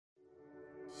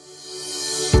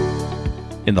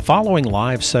In the following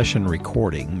live session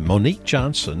recording, Monec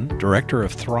Johnson, director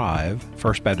of Thrive,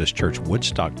 First Baptist Church,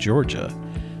 Woodstock, Georgia,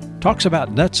 talks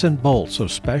about nuts and bolts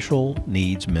of special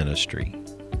needs ministry.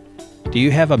 Do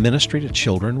you have a ministry to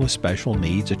children with special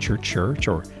needs at your church,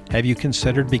 or have you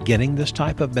considered beginning this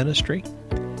type of ministry?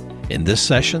 In this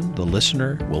session, the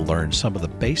listener will learn some of the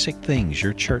basic things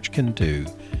your church can do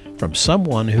from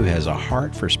someone who has a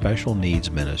heart for special needs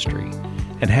ministry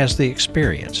and has the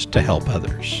experience to help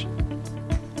others.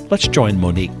 Let's join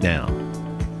Monec now.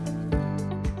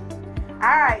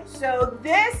 All right, so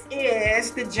this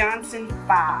is the Johnson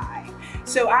 5.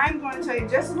 So I'm going to tell you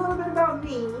just a little bit about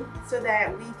me so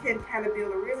that we can kind of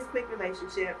build a really quick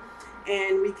relationship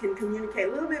and we can communicate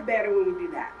a little bit better when we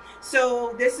do that.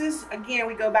 So this is, again,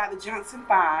 we go by the Johnson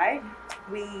 5.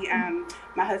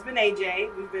 My husband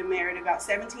AJ, we've been married about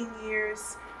 17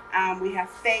 years. We have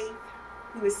Faith,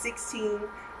 who is 16.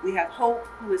 We have Hope,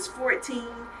 who is 14.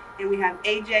 And we have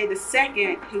AJ the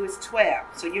second, who is 12.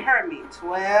 So you heard me,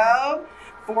 12,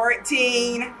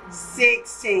 14,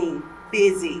 16.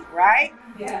 Busy, right?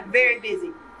 Yeah. Very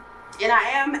busy. And I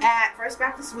am at First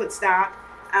Baptist Woodstock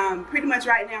pretty much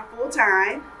right now full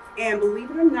time. And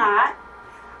believe it or not,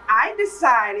 I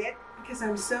decided, because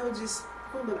I'm so just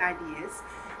full of ideas,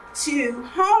 to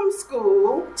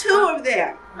homeschool two of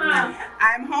them.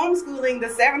 I'm homeschooling the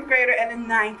 7th grader and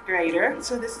the 9th grader.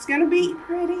 So this is going to be a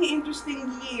pretty interesting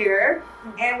year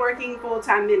and working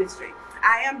full-time ministry.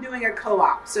 I am doing a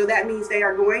co-op. So that means they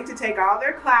are going to take all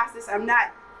their classes. I'm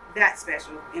not that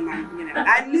special in my,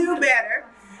 I knew better.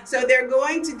 So they're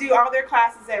going to do all their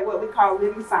classes at what we call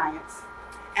Living Science.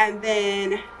 And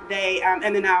then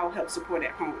I'll help support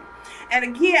at home.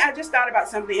 And again, I just thought about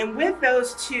something. And with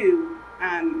those two,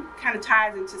 kind of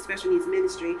ties into special needs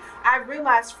ministry, I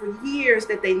realized for years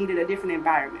that they needed a different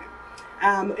environment.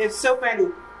 It's so funny.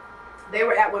 They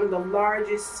were at one of the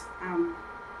largest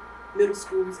middle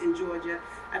schools in Georgia.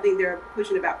 I think they're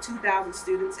pushing about 2,000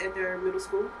 students at their middle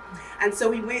school. And so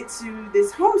we went to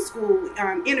this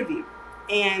homeschool interview.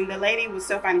 And the lady was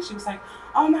so funny. She was like,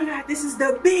 "Oh my God, this is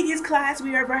the biggest class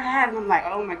we ever had." And I'm like,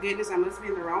 "Oh my goodness, I must be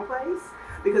in the wrong place."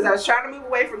 Because I was trying to move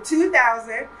away from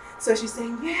 2,000. So she's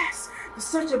saying, "Yes, there's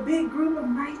such a big group of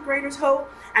 9th graders, Hope."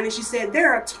 And then she said,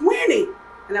 "There are 20.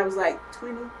 And I was like,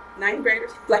 20 9th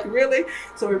graders? Like, really?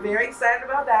 So we're very excited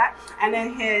about that. And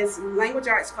then his language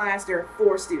arts class, there are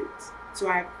 4 students. So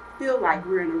I feel like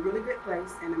we're in a really good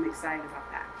place, and I'm excited about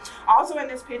that. Also in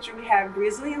this picture, we have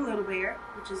Grizzly and Little Bear,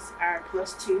 which is our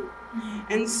 +2.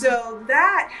 And so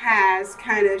that has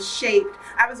kind of shaped.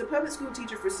 I was a public school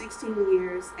teacher for 16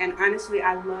 years, and honestly,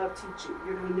 I love teaching.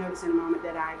 You're going to notice in a moment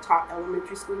that I taught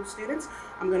elementary school students.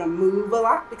 I'm going to move a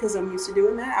lot because I'm used to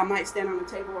doing that. I might stand on a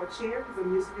table or a chair because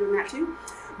I'm used to doing that too.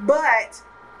 But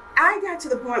I got to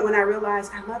the point when I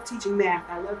realized I love teaching math,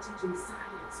 I love teaching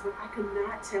science, but I could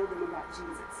not tell them about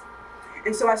Jesus.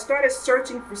 And so I started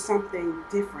searching for something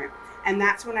different. And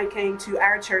that's when I came to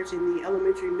our church in the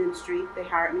elementary ministry. They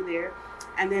hired me there.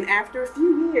 And then after a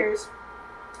few years,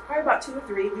 probably about 2 or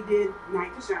 3, we did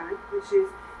Night to Shine, which is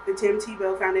the Tim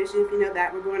Tebow Foundation. If you know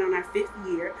that, we're going on our 5th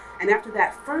year. And after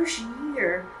that first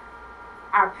year,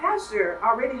 our pastor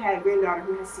already had a granddaughter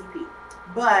who has CP.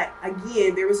 But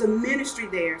again, there was a ministry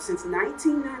there since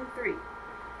 1993.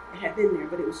 It had been there,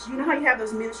 but it was, you know how you have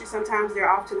those ministries, sometimes they're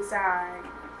off to the side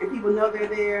and people know they're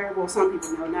there. Well, some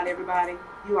people know, not everybody.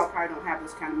 You all probably don't have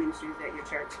those kind of ministries at your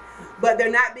church. But they're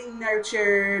not being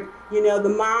nurtured.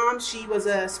 The mom, she was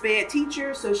a SPED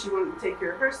teacher, so she wanted to take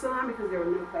care of her son because there was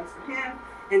no place for him.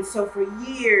 And so for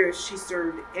years, she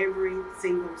served every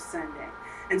single Sunday.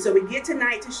 And so we get to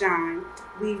Night to Shine.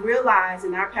 We realize,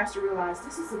 and our pastor realized,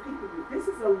 this is a people group. This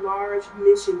is a large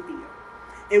mission field.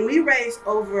 And we raised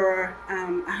over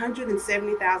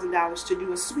 $170,000 to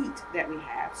do a suite that we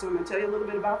have. So I'm going to tell you a little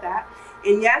bit about that.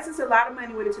 And yes, it's a lot of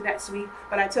money went into that suite.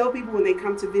 But I tell people when they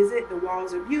come to visit, the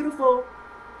walls are beautiful.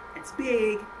 It's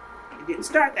big. It didn't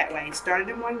start that way. It started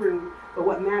in one room. But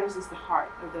what matters is the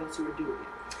heart of those who are doing it.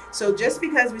 So just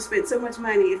because we spent so much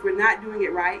money, if we're not doing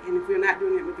it right, and if we're not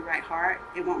doing it with the right heart,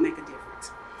 it won't make a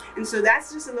difference. And so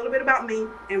that's just a little bit about me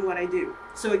and what I do.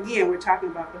 So again, we're talking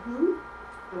about the who,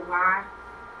 the why,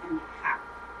 and the how.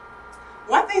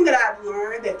 One thing that I've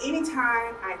learned that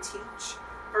anytime I teach,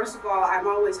 first of all, I'm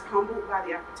always humbled by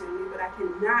the opportunity, but I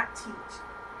cannot teach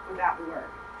without the word.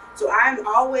 So I'm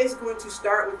always going to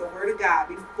start with the word of God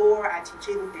before I teach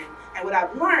anything. And what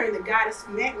I've learned, that God has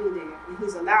met me there, and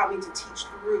he's allowed me to teach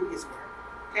through his word.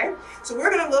 Okay? So we're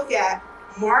going to look at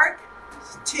Mark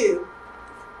 2,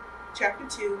 chapter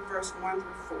 2, verse 1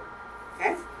 through 4.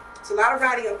 Okay? It's a lot of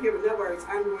writing up here, but no worries.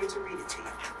 I'm going to read it to you.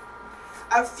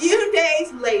 A few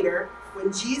days later,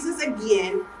 when Jesus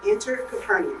again entered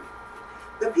Capernaum,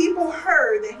 the people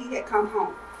heard that he had come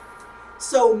home.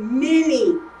 So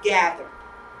many gathered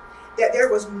that there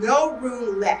was no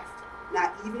room left,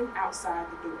 not even outside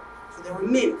the door. So there were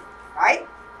many, right?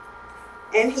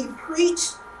 And he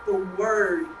preached the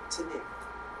word to them.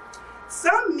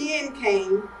 Some men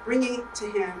came, bringing to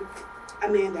him a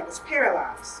man that was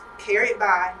paralyzed, carried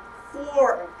by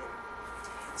 4 of them.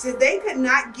 So they could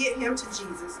not get him to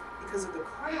Jesus because of the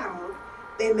crowd.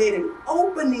 They made an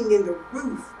opening in the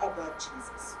roof above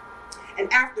Jesus.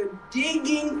 And after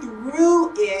digging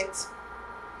through it,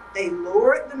 they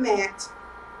lowered the mat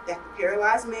that the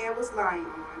paralyzed man was lying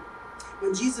on.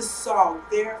 When Jesus saw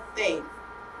their faith,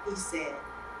 he said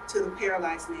to the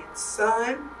paralyzed man,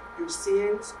 "Son, your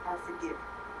sins are forgiven."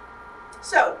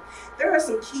 So, there are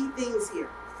some key things here.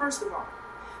 First of all,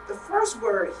 the first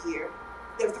word here,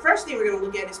 the first thing we're going to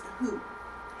look at is the who.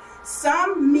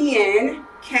 Some men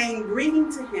came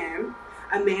bringing to him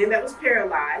a man that was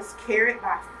paralyzed, carried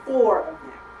by 4 of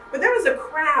them. But there was a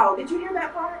crowd. Did you hear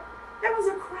that part? There was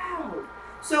a crowd.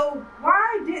 So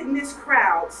why didn't this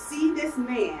crowd see this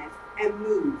man and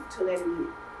move to let him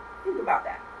in? Think about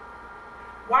that.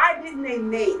 Why didn't they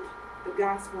make the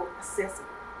gospel accessible?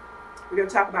 We're going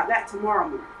to talk about that tomorrow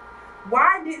morning.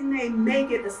 Why didn't they make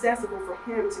it accessible for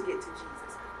him to get to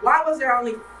Jesus? Why was there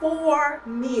only 4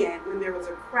 men when there was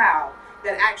a crowd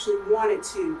that actually wanted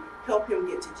to help him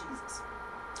get to Jesus?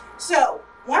 So,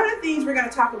 one of the things we're going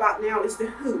to talk about now is the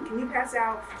who. Can you pass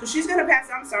out? So she's going to pass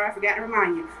out. I'm sorry, I forgot to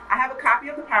remind you. I have a copy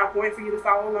of the PowerPoint for you to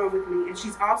follow along with me, and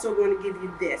she's also going to give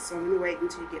you this. So I'm going to wait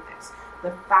until you get this.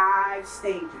 The 5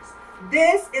 stages.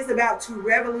 This is about to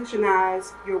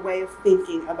revolutionize your way of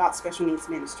thinking about special needs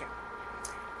ministry.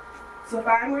 So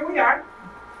find where we are.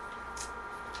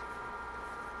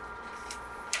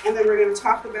 And then we're going to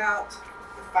talk about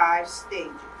the 5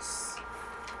 stages.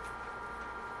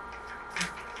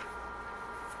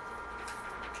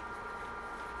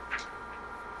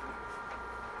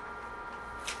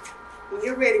 When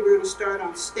you're ready, we're going to start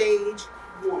on stage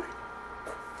 1.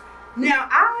 Now,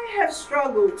 I have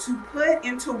struggled to put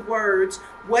into words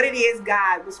what it is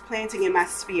God was planting in my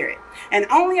spirit. And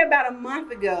only about a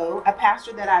month ago, a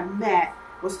pastor that I met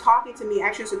was talking to me.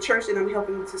 Actually, it's a church that I'm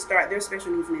helping to start their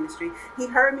special needs ministry. He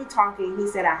heard me talking. He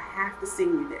said, "I have to sing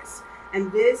you this."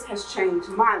 And this has changed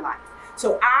my life.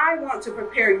 So I want to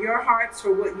prepare your hearts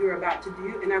for what you're about to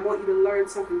do. And I want you to learn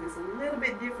something that's a little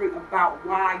bit different about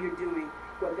why you're doing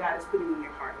what God is putting in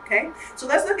your heart, okay? So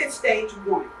let's look at stage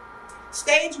 1.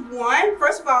 Stage 1,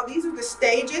 first of all, these are the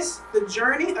stages, the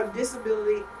journey of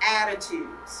disability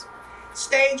attitudes.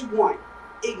 Stage 1,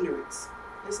 ignorance.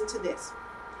 Listen to this.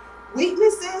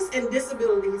 Weaknesses and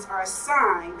disabilities are a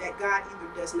sign that God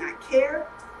either does not care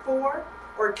for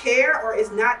or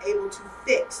is not able to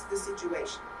fix the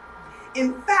situation.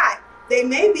 In fact, they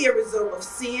may be a result of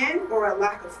sin or a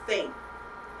lack of faith.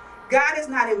 God is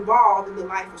not involved in the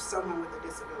life of someone with a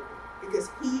disability because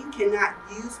he cannot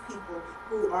use people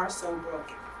who are so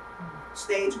broken.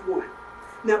 Stage 1.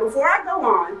 Now, before I go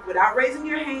on, without raising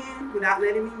your hand, without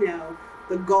letting me know,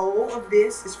 the goal of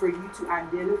this is for you to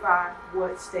identify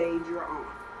what stage you're on.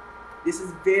 This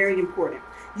is very important.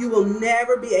 You will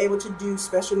never be able to do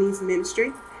special needs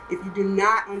ministry if you do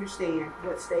not understand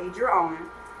what stage you're on,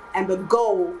 and the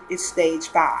goal is stage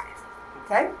 5.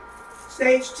 Okay?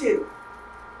 Stage 2.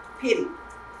 Pity.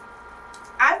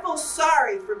 I feel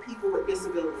sorry for people with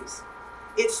disabilities.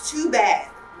 It's too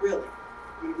bad, really.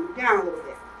 I'm going to move down a little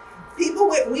bit. People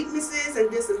with weaknesses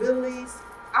and disabilities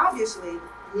obviously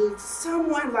need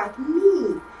someone like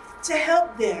me to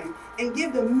help them and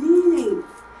give them meaning.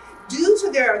 Due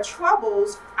to their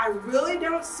troubles, I really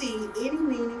don't see any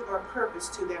meaning or purpose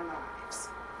to their lives.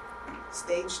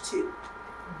 Stage 2,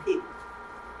 pity.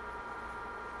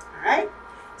 All right?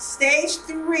 Stage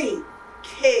 3,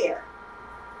 care.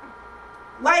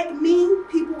 Like me,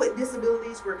 people with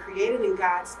disabilities were created in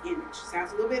God's image.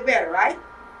 Sounds a little bit better, right?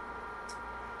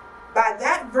 By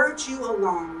that virtue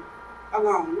alone,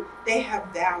 they have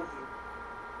value.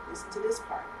 Listen to this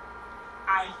part.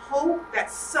 I hope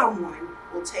that someone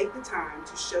will take the time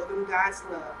to show them God's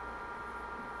love.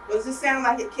 What does it sound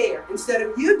like it care? Instead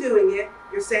of you doing it,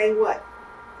 you're saying what?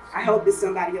 I hope that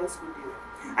somebody else will do it.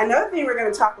 Another thing we're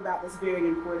going to talk about that's very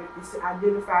important is to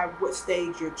identify what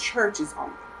stage your church is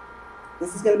on.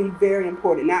 This is going to be very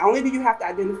important. Not only do you have to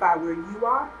identify where you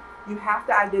are, you have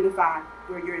to identify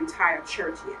where your entire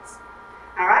church is.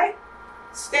 All right?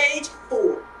 Stage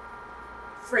 4,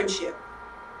 friendship.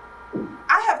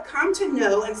 I have come to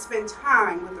know and spend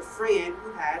time with a friend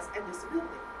who has a disability.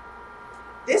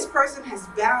 This person has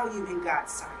value in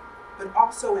God's sight, but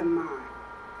also in mine.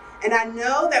 And I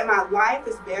know that my life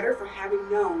is better for having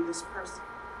known this person.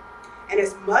 And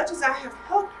as much as I have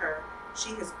helped her,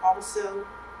 she has also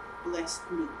blessed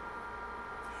me.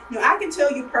 Now, I can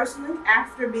tell you personally,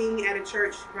 after being at a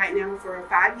church right now for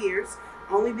 5 years,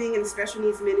 only being in the special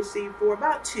needs ministry for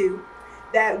about 2,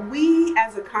 that we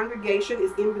as a congregation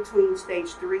is in between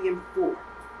stage 3 and 4.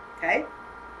 Okay?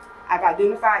 I've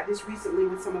identified this recently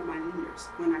with some of my leaders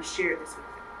when I shared this with them.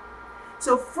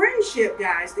 So friendship,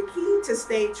 guys, the key to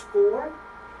stage 4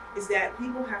 is that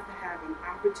people have to have an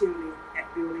opportunity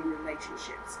at building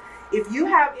relationships. If you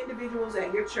have individuals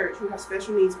at your church who have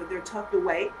special needs, but they're tucked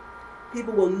away,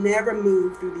 people will never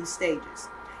move through these stages.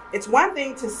 It's one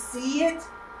thing to see it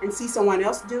and see someone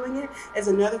else doing it. It's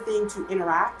another thing to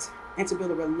interact and to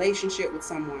build a relationship with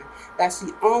someone. That's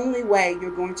the only way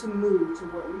you're going to move to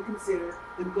what we consider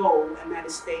the goal, and that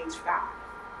is stage 5.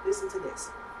 Listen to this.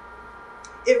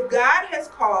 If God has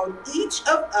called each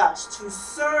of us to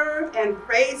serve and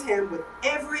praise him with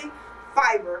every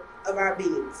fiber of our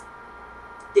beings,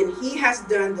 then he has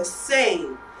done the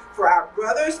same for our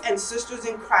brothers and sisters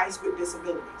in Christ with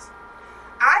disabilities.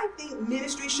 I think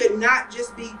ministry should not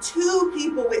just be 2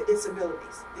 people with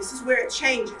disabilities. This is where it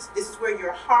changes. This is where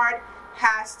your heart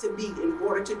has to be in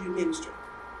order to do ministry.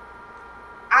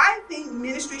 I think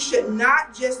ministry should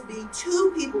not just be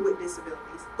 2 people with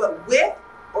disabilities, but with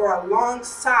or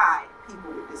alongside people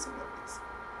with disabilities.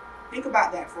 Think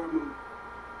about that for a moment.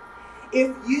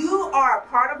 If you are a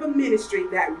part of a ministry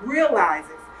that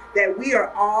realizes that we are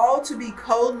all to be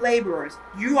co-laborers,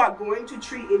 you are going to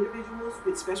treat individuals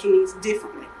with special needs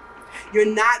differently. You're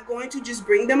not going to just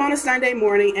bring them on a Sunday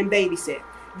morning and babysit.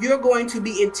 You're going to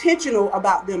be intentional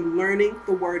about them learning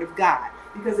the Word of God.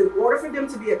 Because in order for them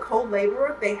to be a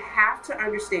co-laborer, they have to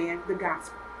understand the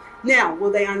gospel. Now,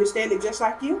 will they understand it just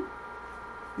like you?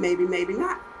 Maybe, maybe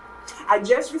not. I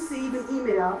just received an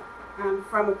email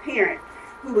from a parent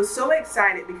who was so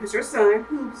excited because her son,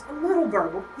 who's a little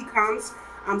verbal, he comes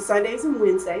Sundays and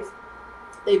Wednesdays.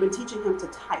 They've been teaching him to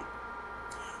type.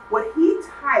 What he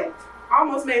typed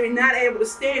almost made me not able to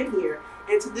stand here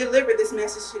and to deliver this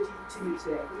message to you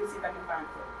today. Let me see if I can find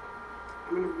it.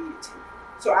 I'm going to read it to you.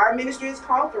 So our ministry is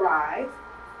called Thrive.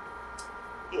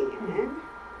 And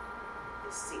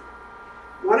let's see.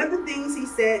 One of the things he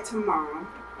said to Mom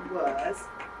was,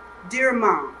 "Dear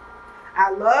Mom,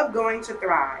 I love going to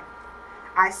Thrive.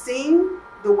 I sing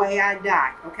the way I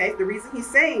die." Okay, the reason he's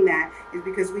saying that is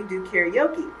because we do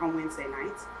karaoke on Wednesday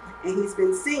nights, and he's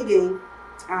been singing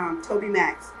Toby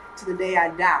Mac's "To the Day I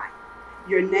Die."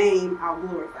 Your name I'll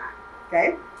glorify.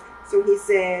 Okay, so he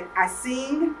said, "I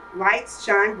sing Lights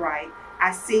Shine Bright.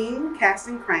 I sing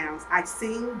Casting Crowns. I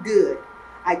sing good.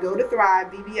 I go to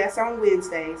Thrive BBS on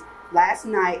Wednesdays. Last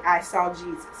night I saw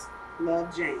Jesus.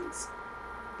 Love, James."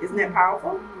 Isn't that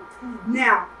powerful?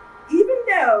 Now, even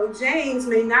though James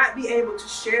may not be able to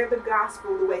share the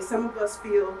gospel the way some of us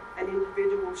feel an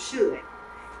individual should,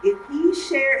 if he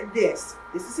shared this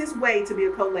is his way to be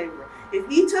a co-laborer. If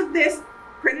he took this,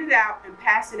 printed it out, and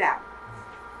passed it out,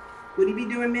 would he be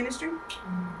doing ministry?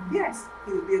 Yes,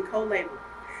 he would be a co-laborer.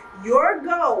 Your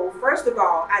goal, first of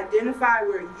all, identify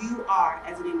where you are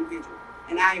as an individual.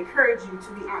 And I encourage you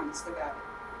to be honest about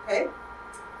it. Okay?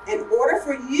 In order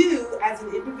for you as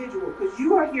an individual, because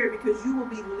you are here because you will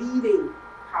be leading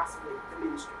possibly the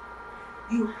ministry,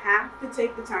 you have to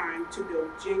take the time to build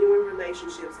genuine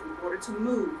relationships in order to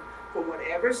move from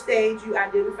whatever stage you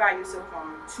identify yourself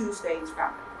on to stage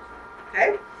 5.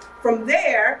 Okay? From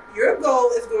there, your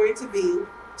goal is going to be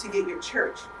to get your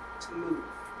church to move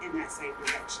in that same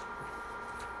direction.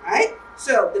 All right?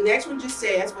 So the next one just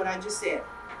says what I just said.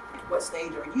 What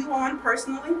stage are you on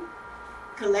personally?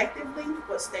 Collectively,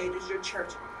 what stage is your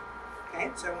church on?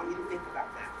 Okay, so I want you to think about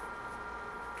that.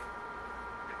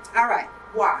 All right,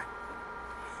 why?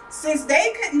 Since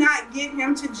they could not get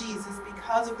him to Jesus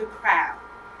because of the crowd.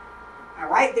 All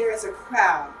right, there is a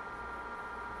crowd.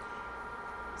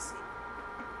 Let's see.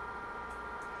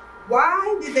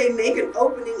 Why did they make an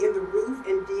opening in the roof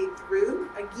and dig through?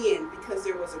 Again, because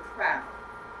there was a crowd.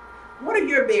 What are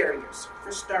your barriers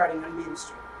for starting a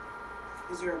ministry?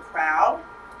 Is there a crowd?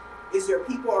 Is there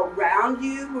people around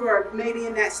you who are maybe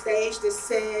in that stage that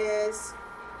says,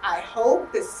 I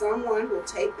hope that someone will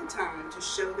take the time to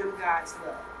show them God's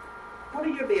love? What are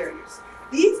your barriers?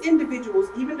 These individuals,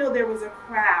 even though there was a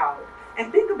crowd,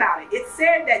 and think about it, it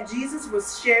said that Jesus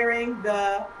was sharing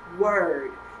the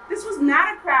word. This was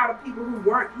not a crowd of people who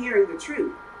weren't hearing the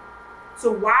truth.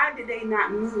 So why did they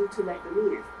not move to let them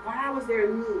in? Why was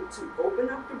there a need to open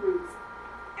up the roof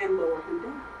and lower him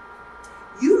down?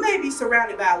 You may be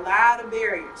surrounded by a lot of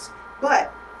barriers, but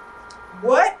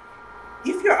what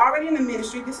if you're already in the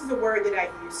ministry, this is a word that I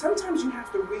use. Sometimes you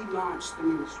have to relaunch the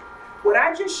ministry. What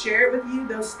I just shared with you,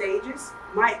 those stages,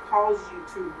 might cause you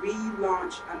to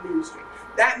relaunch a ministry.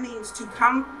 That means to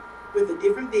come with a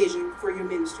different vision for your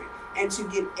ministry and to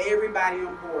get everybody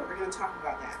on board. We're going to talk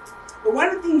about that. But one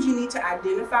of the things you need to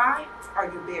identify are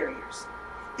your barriers.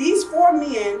 These 4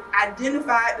 men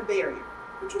identified the barrier,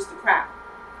 which was the crowd,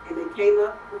 and they came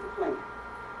up with a plan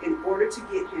in order to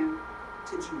get him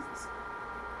to Jesus.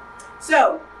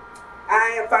 So,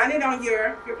 I find it on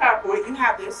your PowerPoint. You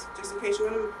have this, just in case you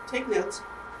want to take notes.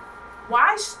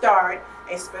 Why start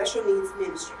a special needs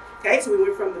ministry? Okay, so we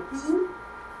went from the who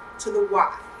to the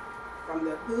why. From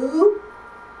the who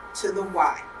to the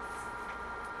why.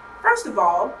 First of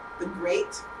all, the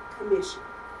Great Commission.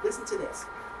 Listen to this.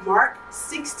 Mark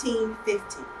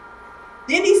 16:15.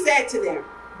 Then he said to them,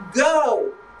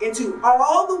 go into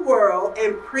all the world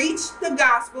and preach the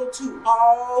gospel to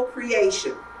all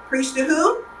creation. Preach to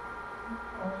who?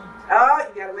 Oh,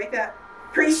 you gotta wake up.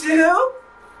 Preach to who?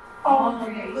 All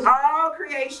creation. All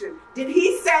creation. Did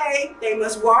he say they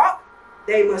must walk?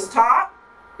 They must talk?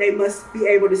 They must be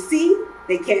able to see?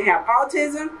 They can't have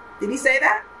autism? Did he say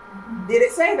that? Mm-hmm. Did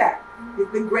it say that?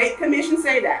 Did the Great Commission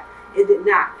say that? It did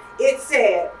not. It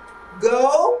said,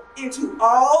 go into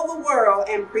all the world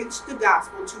and preach the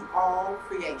gospel to all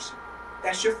creation.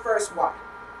 That's your first why.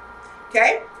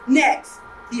 Okay? Next,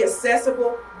 the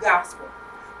accessible gospel.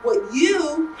 What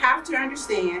you have to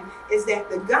understand is that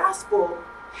the gospel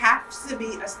has to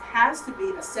be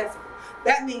accessible.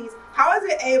 That means, how is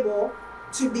it able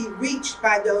to be reached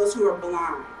by those who are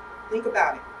blind? Think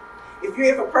about it.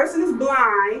 If a person is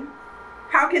blind,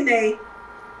 how can they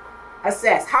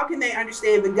assess? How can they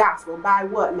understand the gospel? By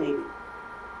what, maybe?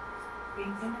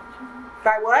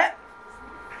 By what?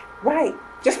 Right.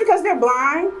 Just because they're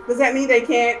blind, does that mean they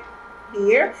can't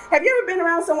hear? Have you ever been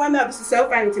around someone, though, this is so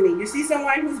funny to me. You see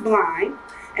someone who's blind,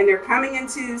 and they're coming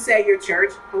into, say, your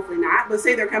church, hopefully not, but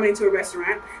say they're coming into a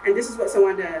restaurant, and this is what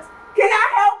someone does. Can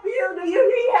I help you? Do you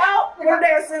need help? What are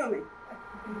they assuming?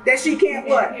 That she can't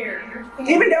what?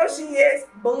 Even though she is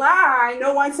blind,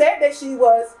 no one said that she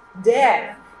was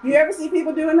deaf. You ever see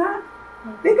people doing that?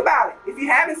 Think about it. If you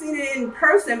haven't seen it in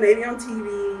person, maybe on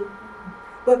TV,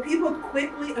 but people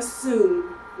quickly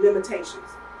assume limitations,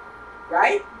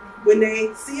 right? When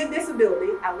they see a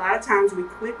disability, a lot of times we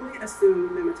quickly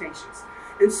assume limitations.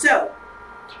 And so,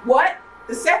 what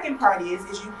the second part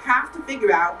is you have to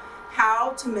figure out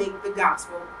how to make the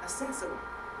gospel accessible.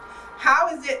 How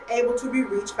is it able to be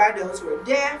reached by those who are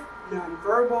deaf,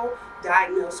 nonverbal,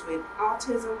 diagnosed with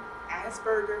autism,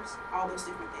 Asperger's, all those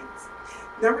different things.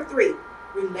 Number 3,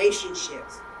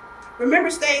 relationships. Remember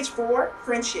stage 4,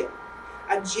 friendship.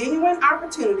 A genuine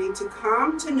opportunity to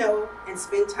come to know and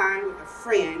spend time with a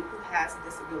friend who has a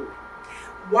disability.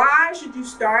 Why should you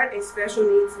start a special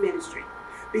needs ministry?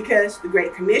 Because the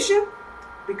Great Commission,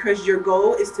 because your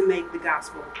goal is to make the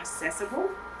gospel accessible.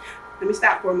 Let me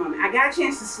stop for a moment. I got a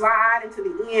chance to slide into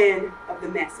the end of the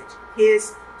message,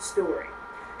 his story.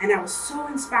 And I was so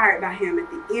inspired by him at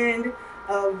the end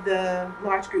of the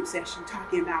large group session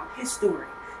talking about his story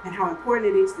and how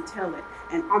important it is to tell it.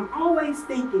 And I'm always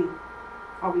thinking,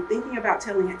 are we thinking about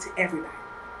telling it to everybody?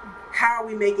 How are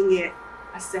we making it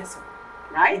accessible,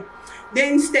 right?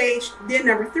 Then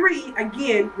number 3,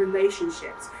 again,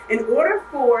 relationships. In order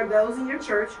for those in your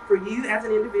church, for you as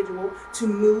an individual, to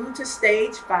move to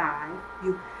stage 5,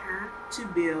 you have to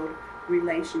build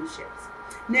relationships.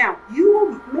 Now, you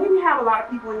will maybe have a lot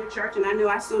of people in your church, and I know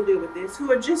I still deal with this,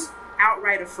 who are just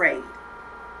outright afraid.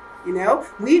 You know,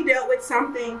 we dealt with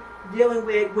something dealing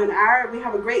with when we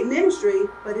have a great ministry,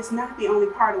 but it's not the only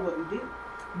part of what we do.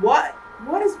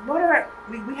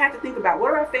 We have to think about,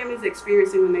 what are our families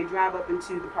experiencing when they drive up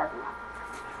into the parking lot?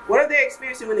 What are they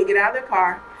experiencing when they get out of their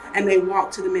car and they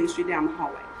walk to the ministry down the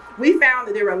hallway? We found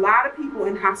that there were a lot of people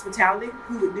in hospitality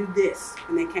who would do this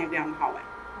when they came down the hallway,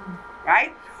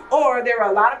 right? Or there are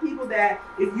a lot of people that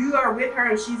if you are with her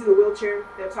and she's in a wheelchair,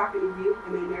 they're talking to you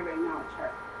and they never acknowledge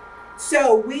her.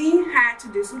 So we had to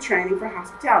do some training for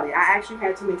hospitality. I actually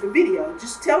had to make a video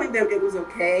just telling them it was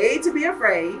okay to be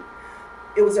afraid.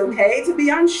 It was okay to be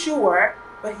unsure,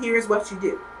 but here's what you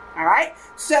do. All right?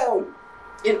 So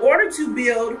in order to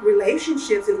build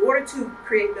relationships, in order to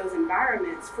create those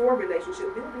environments for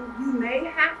relationship building, you may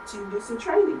have to do some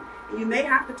training. And you may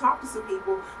have to talk to some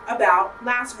people about,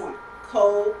 last one,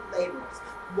 co-laborers.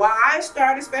 Why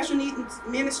start a special needs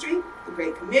ministry? The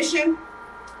Great Commission,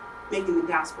 making the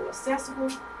gospel accessible,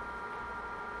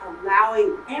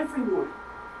 allowing everyone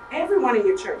in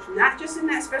your church, not just in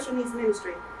that special needs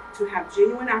ministry, to have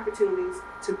genuine opportunities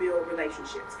to build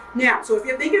relationships. Now, so if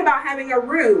you're thinking about having a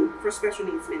room for special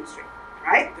needs ministry,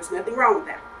 right? There's nothing wrong with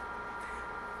that.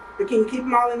 But can you keep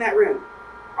them all in that room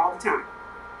all the time?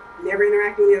 Never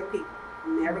interacting with other people.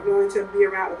 Never going to be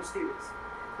around other students.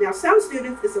 Now, some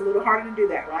students, it's a little harder to do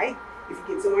that, right? If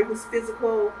you get someone who's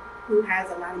physical, who has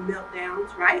a lot of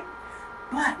meltdowns, right?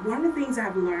 But one of the things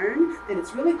I've learned, that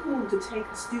it's really cool to take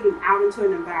a student out into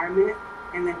an environment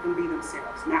and let them be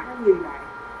themselves. Not hurting anybody,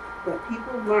 but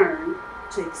people learn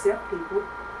to accept people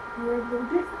who are a little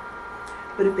different.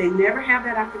 But if they never have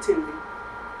that opportunity,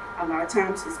 a lot of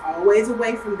times it's always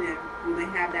away from them.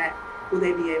 Will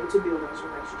they be able to build those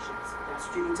relationships? That's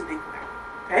what you need to think about,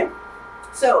 okay?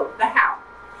 So, the how.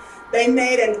 They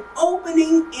made an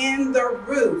opening in the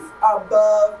roof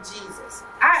above Jesus.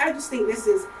 I just think this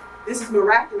is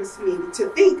miraculous to me, to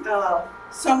think of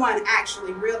someone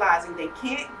actually realizing they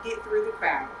can't get through the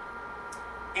crowd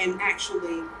and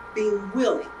actually being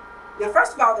willing. Now,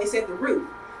 first of all, they said the roof.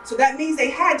 So that means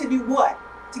they had to do what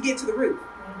to get to the roof?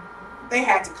 They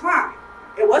had to climb.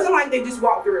 It wasn't like they just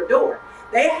walked through a door.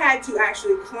 They had to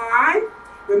actually climb.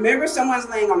 Remember, someone's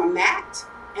laying on a mat,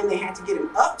 and they had to get him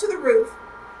up to the roof,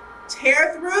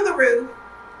 tear through the roof,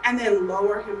 and then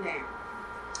lower him down.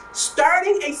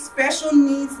 Starting a special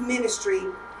needs ministry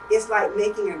is like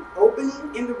making an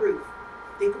opening in the roof.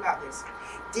 Think about this.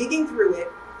 Digging through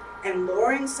it and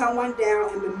lowering someone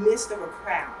down in the midst of a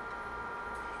crowd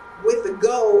with the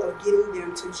goal of getting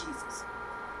them to Jesus.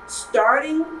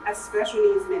 Starting a special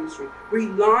needs ministry,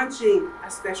 relaunching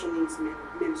a special needs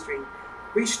ministry,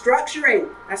 restructuring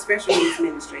a special needs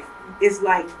ministry is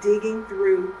like digging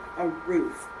through a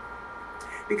roof.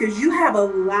 Because you have a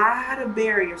lot of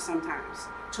barriers sometimes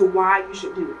to why you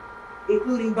should do it,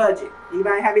 including budget.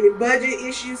 Anybody have any budget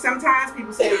issues sometimes?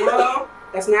 People say, well,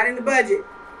 that's not in the budget.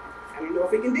 I don't know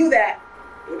if we can do that.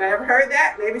 Anybody ever heard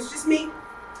that? Maybe it's just me.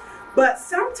 But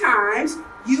sometimes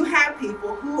you have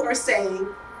people who are saying,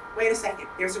 wait a second,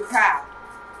 there's a crowd.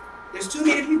 There's too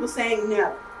many people saying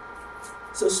no.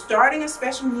 So starting a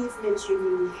special needs ministry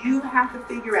means you have to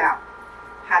figure out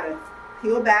how to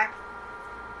peel back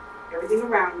everything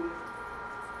around you,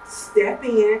 step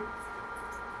in,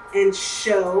 and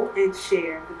show and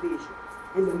share the vision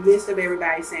in the midst of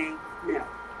everybody saying no,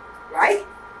 right?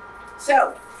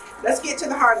 So let's get to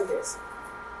the heart of this.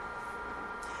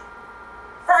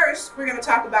 First, we're going to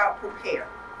talk about prepare.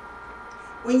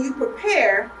 When you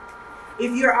prepare,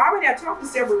 if you're already, I've talked to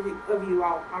several of you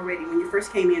all already when you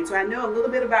first came in, so I know a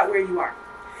little bit about where you are.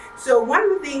 So one of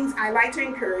the things I like to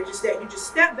encourage is that you just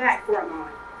step back for a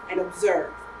moment and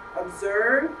observe.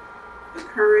 Observe the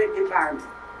current environment.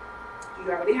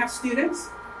 You already have students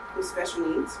with special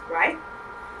needs, right?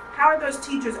 How are those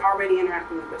teachers already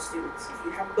interacting with those students? If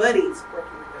you have buddies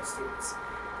working with those students.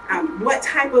 What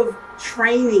type of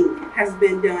training has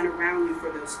been done around you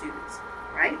for those students,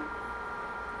 right?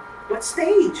 What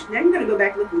stage? Now you're going to go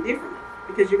back looking differently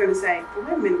because you're going to say, well,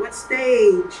 wait a minute, what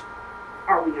stage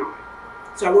are we on?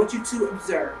 So I want you to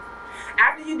observe.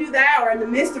 After you do that, or in the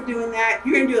midst of doing that,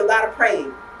 you're going to do a lot of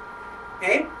praying,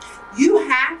 okay? You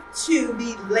have to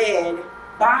be led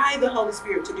by the Holy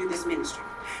Spirit to do this ministry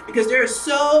because there are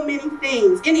so many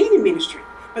things in any ministry.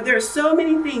 But there are so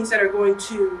many things that are going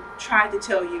to try to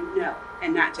tell you no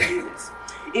and not to do this,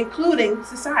 including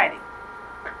society,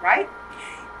 right?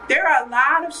 There are a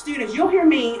lot of students, you'll hear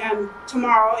me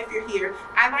tomorrow if you're here,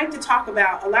 I like to talk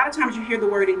about, a lot of times you hear the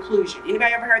word inclusion.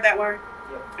 Anybody ever heard that word?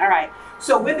 Yep. All right.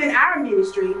 So within our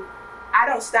ministry, I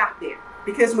don't stop there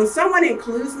because when someone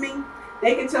includes me,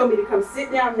 they can tell me to come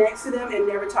sit down next to them and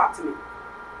never talk to me.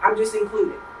 I'm just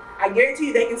included. I guarantee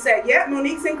you they can say, yeah,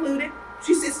 Monique's included.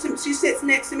 She sits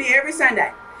next to me every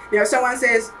Sunday. Now, if someone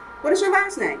says, what is your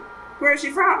last name? Where is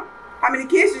she from? How many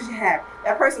kids does she have?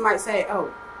 That person might say,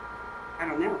 oh, I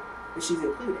don't know, but she's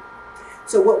included.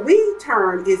 So what we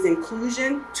term is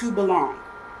inclusion to belong.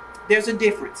 There's a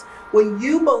difference. When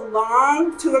you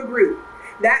belong to a group,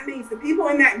 that means the people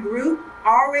in that group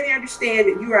already understand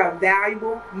that you are a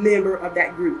valuable member of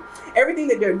that group. Everything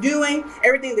that they're doing,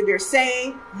 everything that they're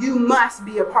saying, you must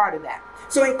be a part of that.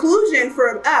 So inclusion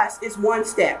for us is one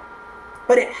step,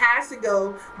 but it has to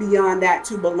go beyond that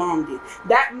to belonging.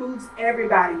 That moves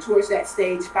everybody towards that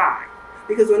stage 5.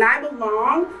 Because when I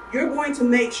belong, you're going to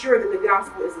make sure that the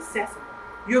gospel is accessible.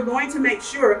 You're going to make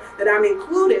sure that I'm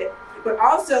included, but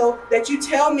also that you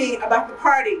tell me about the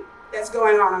party that's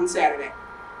going on Saturday.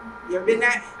 You ever been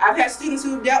there? I've had students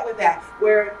who've dealt with that,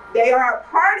 where they are a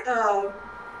part of,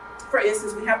 for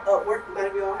instance, we have Upward. A lot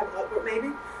of you all have Upward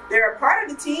maybe. They're a part of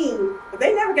the team, but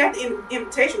they never got the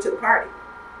invitation to the party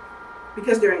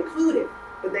because they're included,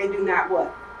 but they do not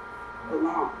what?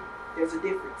 Belong. There's a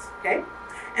difference, okay?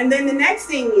 And then the next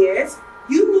thing is,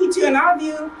 you need to, and all of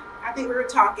you I think we were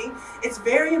talking. It's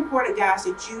very important, guys,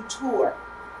 that you tour.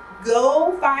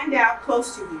 Go find out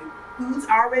close to you who's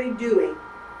already doing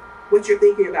what you're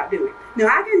thinking about doing. Now,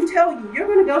 I can tell you, you're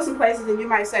going to go some places and you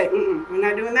might say, we're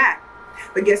not doing that.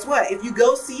 But guess what? If you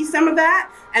go see some of that,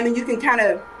 and then you can kind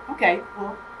of, okay,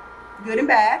 well, good and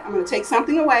bad, I'm going to take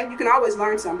something away. You can always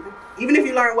learn something, even if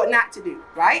you learn what not to do,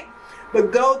 right?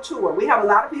 But go tour. We have a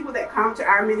lot of people that come to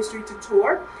our ministry to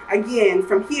tour. Again,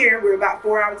 from here, we're about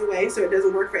 4 hours away, so it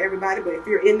doesn't work for everybody. But if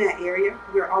you're in that area,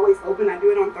 we're always open. I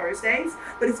do it on Thursdays.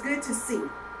 But it's good to see.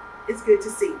 It's good to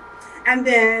see. And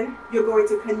then you're going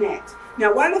to connect.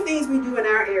 Now, one of the things we do in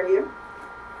our area,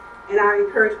 and I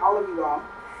encourage all of you all,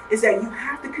 is that you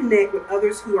have to connect with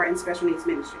others who are in special needs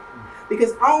ministry.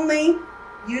 Because only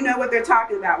you know what they're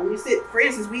talking about. When you sit, for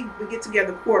instance, we get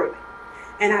together quarterly.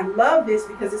 And I love this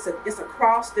because it's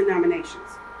across denominations.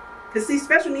 Because see,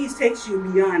 special needs takes you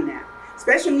beyond that.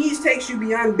 Special needs takes you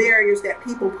beyond barriers that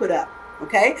people put up.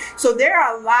 Okay? So there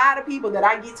are a lot of people that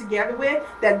I get together with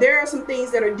that there are some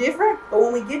things that are different, but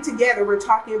when we get together, we're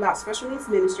talking about special needs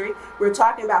ministry. We're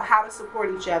talking about how to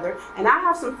support each other. And I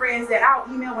have some friends that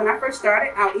I'll email when I first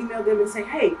started. I'll email them and say,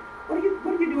 hey, what are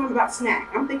you doing about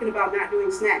snack? I'm thinking about not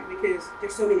doing snack because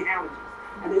there's so many allergies.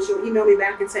 And then she'll email me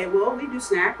back and say, well, we do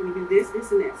snack, we do this,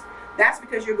 this, and this. That's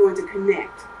because you're going to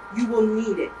connect. You will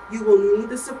need it. You will need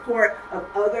the support of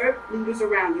other leaders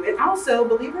around you. And also,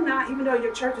 believe it or not, even though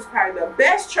your church is probably the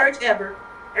best church ever,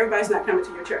 everybody's not coming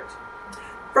to your church.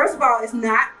 First of all, it's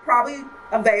not probably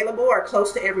available or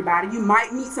close to everybody. You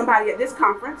might meet somebody at this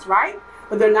conference, right?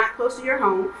 But they're not close to your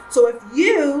home. So if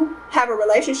you have a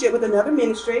relationship with another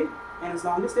ministry, and as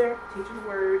long as they're teaching the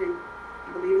word and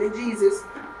believing in Jesus,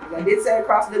 as I did say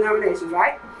across the denominations,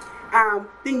 right?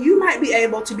 Then you might be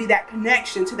able to be that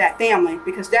connection to that family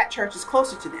because that church is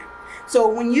closer to them. So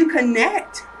when you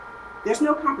connect, there's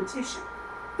no competition.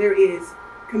 There is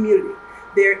community.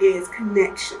 There is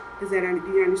connection. Do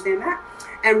you understand that?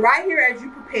 And right here, as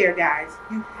you prepare, guys,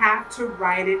 you have to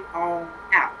write it all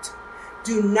out.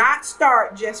 Do not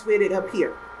start just with it up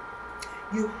here.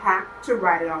 You have to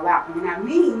write it all out. And what I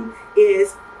mean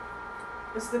is,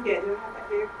 let's look at it. Do I have that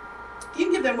there? Can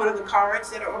you give them one of the cards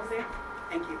that are over there?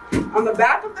 Thank you. On the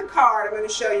back of the card, I'm going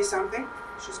to show you something.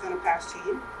 She's going to pass to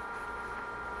you.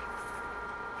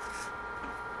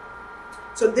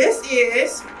 So this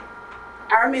is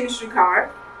our ministry card.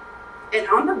 And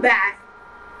on the back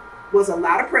was a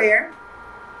lot of prayer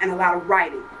and a lot of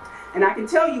writing. And I can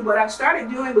tell you what I started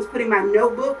doing was putting my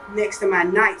notebook next to my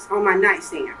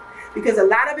nightstand. Because a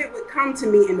lot of it would come to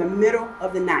me in the middle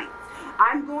of the night.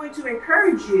 I'm going to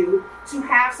encourage you to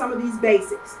have some of these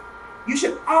basics. You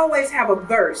should always have a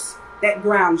verse that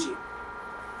grounds you.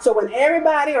 So when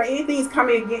everybody or anything is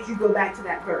coming against you, go back to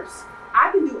that verse.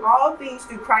 I can do all things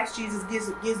through Christ Jesus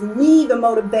gives me the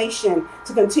motivation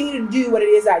to continue to do what it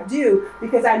is I do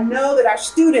because I know that our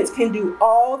students can do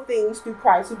all things through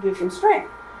Christ who gives them strength.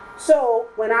 So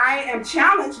when I am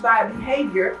challenged by a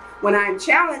behavior, when I'm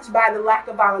challenged by the lack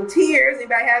of volunteers,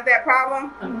 anybody has that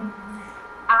problem?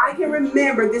 I can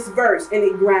remember this verse and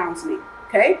it grounds me.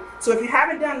 Okay? So if you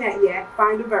haven't done that yet,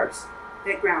 find a verse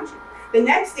that grounds you. The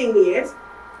next thing is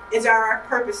our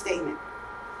purpose statement.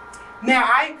 Now,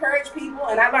 I encourage people,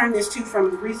 and I learned this too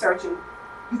from researching,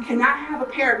 you cannot have a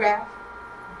paragraph,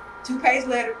 2-page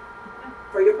letter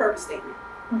for your purpose statement.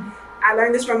 I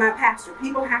learned this from my pastor.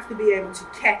 People have to be able to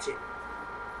catch it.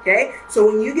 Okay? So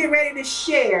when you get ready to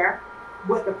share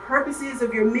what the purpose is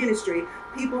of your ministry,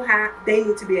 they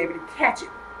need to be able to catch it.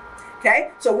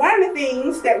 Okay? So one of the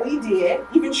things that we did,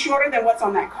 even shorter than what's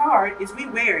on that card, is we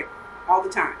wear it all the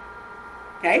time.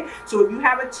 Okay? So if you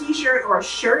have a t-shirt or a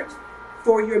shirt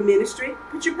for your ministry,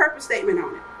 put your purpose statement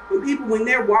on it. When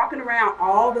they're walking around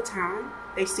all the time,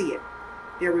 they see it.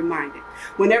 They're reminded.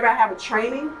 Whenever I have a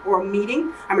training or a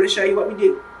meeting, I'm going to show you what we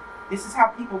do. This is how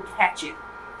people catch it.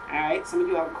 All right? Some of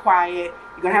you are quiet.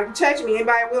 You're going to have to touch me.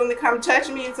 Anybody willing to come touch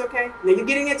me? It's okay. Now you're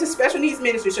getting into special needs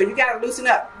ministry, so you got to loosen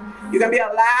up. You're going to be a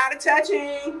lot of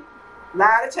touching.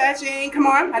 Come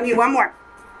on. I need one more.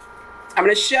 I'm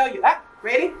going to show you.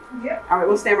 Ready? Yeah. All right,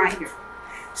 we'll stand right here.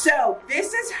 So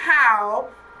this is how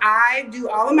I do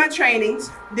all of my trainings.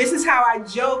 This is how I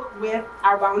joke with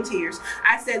our volunteers.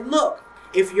 I said, look,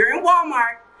 if you're in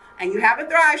Walmart and you have a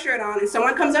Thrive shirt on and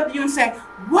someone comes up to you and say,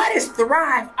 what is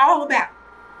Thrive all about?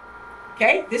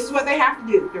 Okay, this is what they have to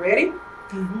do. You ready?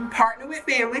 Partner with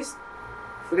families.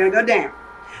 We're going to go down.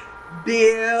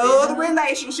 Build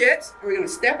relationships. And we're going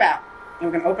to step out. And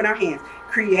we're going to open our hands.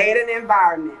 Create an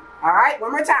environment. All right,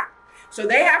 one more time. So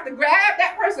they have to grab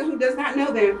that person who does not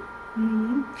know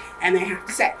them. And they have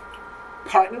to say,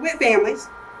 partner with families.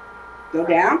 Go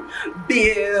down.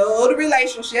 Build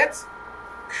relationships.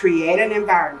 Create an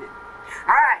environment.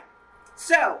 All right.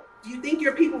 So, do you think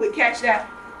your people would catch that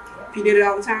if you did it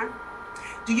all the time?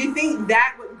 Do you think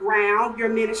that would ground your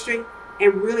ministry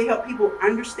and really help people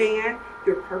understand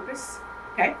your purpose?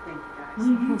 Okay, thank you guys.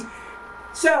 Mm-hmm.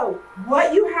 So,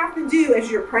 what you have to do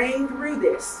as you're praying through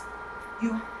this,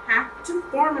 you have to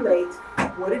formulate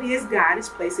what it is God is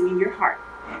placing in your heart.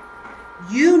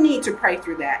 You need to pray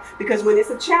through that, because when it's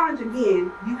a challenge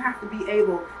again, you have to be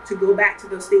able to go back to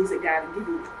those things that God has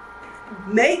given you.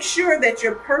 Make sure that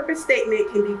your purpose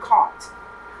statement can be caught.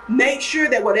 Make sure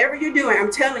that whatever you're doing,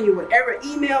 I'm telling you, whatever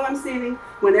email I'm sending,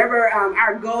 whenever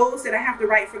our goals that I have to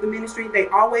write for the ministry, they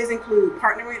always include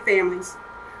partnering with families,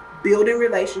 building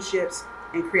relationships,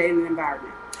 and creating an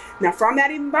environment. Now, from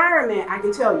that environment, I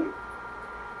can tell you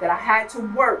that I had to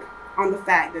work on the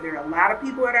fact that there are a lot of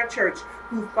people at our church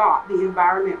who thought the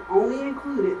environment only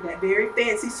included that very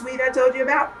fancy suite I told you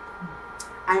about.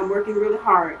 I am working really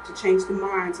hard to change the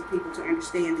minds of people to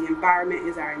understand the environment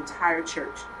is our entire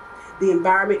church. The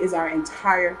environment is our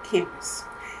entire campus.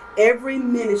 Every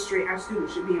ministry our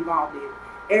students should be involved in.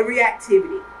 Every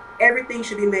activity. Everything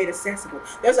should be made accessible.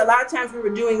 There's a lot of times we were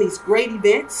doing these great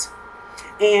events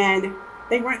and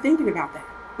they weren't thinking about that.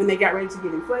 When they got ready to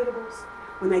get inflatables,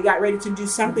 when they got ready to do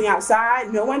something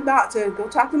outside, no one thought to go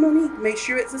talk to Monique, make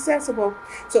sure it's accessible.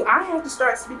 So I had to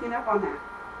start speaking up on that.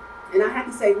 And I had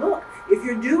to say, look, if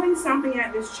you're doing something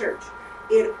at this church,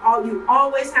 you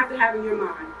always have to have in your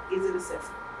mind, is it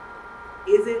accessible?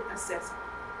 Is it accessible?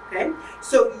 Okay?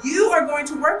 So you are going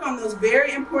to work on those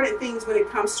very important things when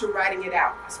it comes to writing it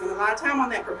out. I spent a lot of time on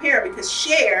that prepare, because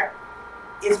share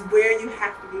is where you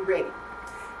have to be ready.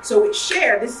 So with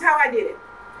share, this is how I did it.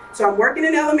 So I'm working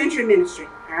in elementary ministry,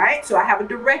 all right? So I have a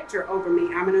director over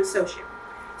me. I'm an associate.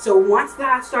 So once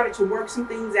God started to work some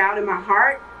things out in my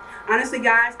heart, honestly,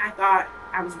 guys,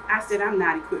 I said, I'm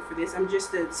not equipped for this.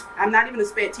 I'm not even a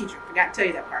SPED teacher. Forgot to tell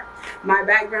you that part. My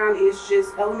background is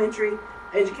just elementary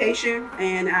education,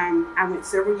 and I went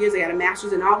several years. I got a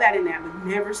master's and all that in that, but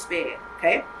never SPED,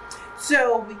 okay?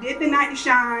 So we did the Night to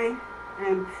Shine,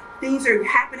 and things are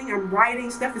happening. I'm writing.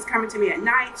 Stuff is coming to me at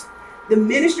night. The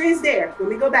ministry is there. Let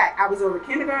me go back. I was over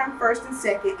kindergarten, first and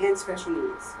second, and special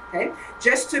needs, okay?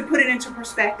 Just to put it into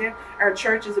perspective, our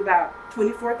church is about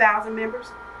 24,000 members.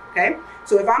 Okay,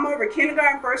 so if I'm over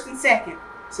kindergarten, first, and second,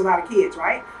 it's a lot of kids,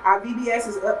 right? Our VBS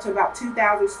is up to about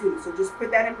 2,000 students. So just put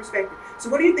that in perspective. So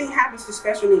what do you think happens to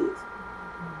special needs?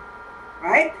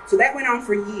 Right? So that went on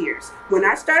for years. When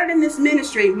I started in this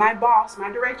ministry, my boss, my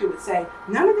director would say,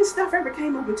 none of this stuff ever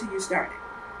came up until you started.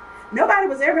 Nobody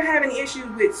was ever having issues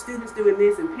with students doing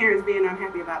this and parents being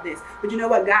unhappy about this. But you know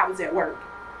what? God was at work.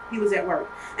 He was at work.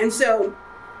 And so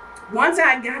once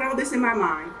I got all this in my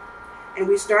mind, and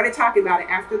we started talking about it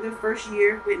after the first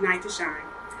year with Night to Shine,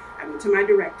 I went to my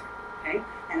director, okay?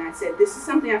 And I said, this is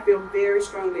something I feel very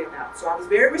strongly about. So I was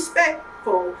very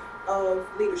respectful of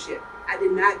leadership. I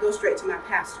did not go straight to my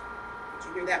pastor. Did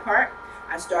you hear that part?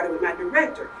 I started with my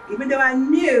director. Even though I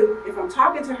knew if I'm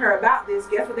talking to her about this,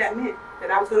 guess what that meant?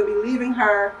 That I was going to be leaving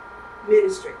her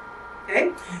ministry,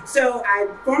 okay? So I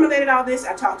formulated all this.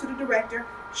 I talked to the director.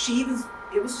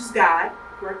 It was just God.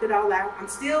 Worked it all out. I'm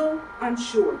still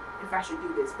unsure if I should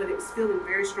do this, but it was feeling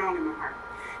very strong in my heart.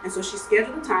 And so she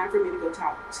scheduled a time for me to go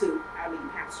talk to our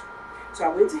lead pastor. So I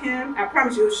went to him. I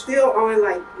promise you, it was still on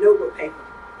like notebook paper.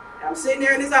 And I'm sitting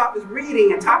there in his office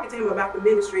reading and talking to him about the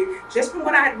ministry just from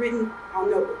what I had written on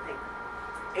notebook paper.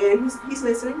 And he's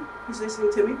listening. He's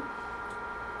listening to me.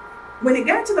 When it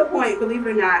got to the point, believe it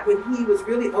or not, when he was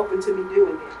really open to me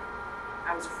doing it,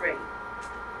 I was afraid.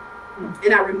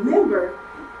 And I remember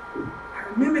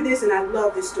this, and I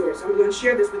love this story. So I'm going to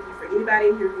share this with you for anybody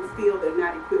in here who feel they're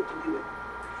not equipped to do it.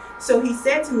 So he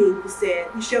said to me,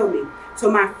 he showed me.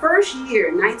 So my first year,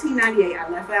 in 1998, I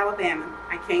left Alabama.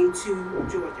 I came to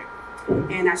Georgia.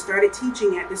 And I started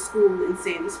teaching at this school in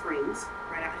Sandy Springs,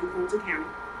 right out in Fulton County.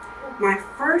 My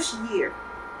first year,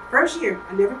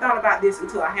 I never thought about this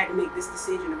until I had to make this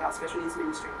decision about special needs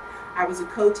ministry. I was a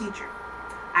co-teacher.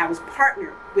 I was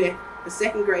partnered with the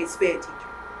second grade SPED teacher.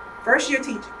 First year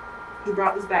teacher. He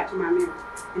brought this back to my memory.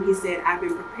 And he said, I've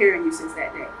been preparing you since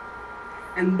that day.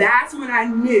 And that's when I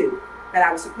knew that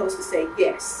I was supposed to say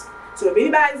yes. So if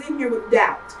anybody's in here with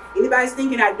doubt, anybody's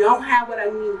thinking I don't have what I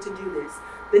need to do this,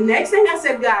 the next thing I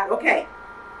said, God, okay,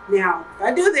 now if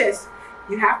I do this,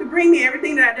 you have to bring me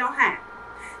everything that I don't have.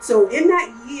 So in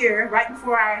that year, right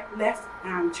before I left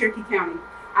Cherokee County,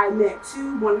 I met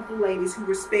two wonderful ladies who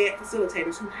were SPED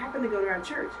facilitators who happened to go to our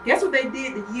church. Guess what they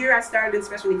did the year I started in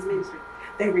special needs ministry?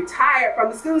 They retired from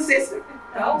the school system.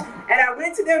 Oh. And I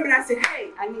went to them and I said,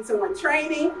 hey, I need someone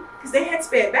training, because they had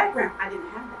SPED background. I didn't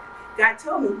have that. God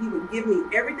told me he would give me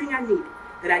everything I needed.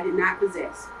 that I did not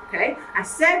possess. Okay? I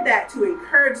said that to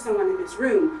encourage someone in this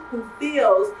room who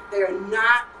feels they are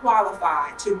not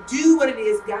qualified to do what it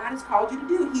is God has called you to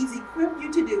do. He's equipped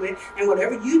you to do it, and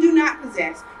whatever you do not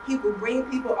possess, He will bring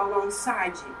people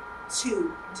alongside you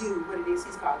to do what it is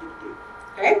He's called you to do.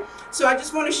 Okay? So I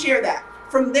just want to share that.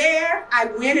 From there, I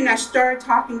went and I started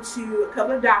talking to a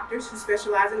couple of doctors who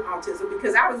specialize in autism,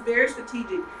 because I was very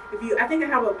strategic. I'm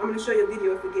going to show you a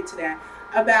video if we get to that,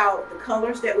 about the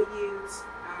colors that we use,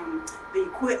 the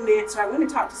equipment. So I went and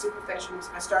talked to some professionals.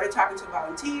 I started talking to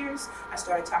volunteers. I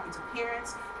started talking to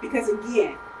parents, because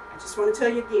again, I just want to tell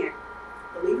you again,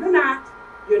 believe it or not,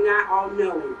 you're not all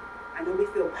knowing. I know we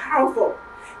feel powerful.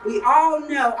 We all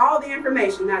know all the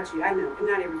information, not you, I know, and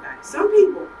not everybody. Some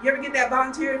people, you ever get that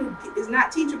volunteer who is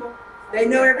not teachable? They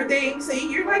know everything, so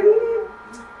you're like,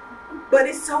 But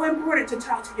it's so important to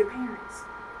talk to your parents.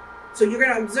 So you're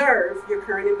going to observe your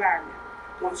current environment.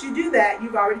 Once you do that,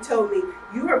 you've already told me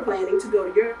you are planning to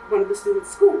go to one of the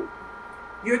students' school.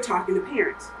 You're talking to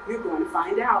parents. You're going to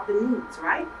find out the needs,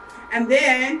 right? And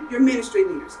then your ministry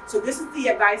leaders. So this is the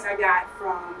advice I got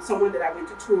from someone that I went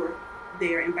to tour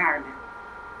their environment.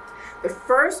 The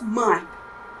first month,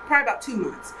 probably about 2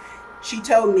 months, she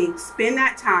told me, spend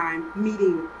that time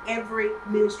meeting every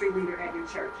ministry leader at your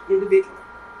church individually.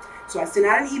 So I sent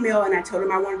out an email and I told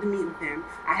them I wanted to meet with them.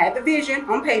 I had the vision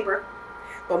on paper,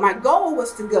 but my goal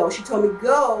was to go. She told me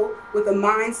go with a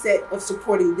mindset of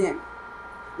supporting them.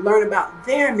 Learn about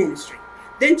their ministry.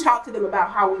 Then talk to them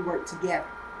about how we work together.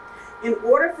 In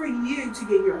order for you to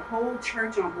get your whole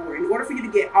church on board, in order for you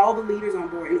to get all the leaders on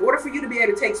board, in order for you to be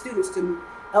able to take students to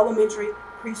elementary,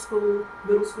 preschool,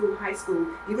 middle school, high school,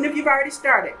 even if you've already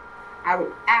started, I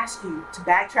would ask you to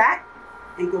backtrack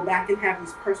and go back and have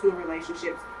these personal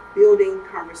relationships, building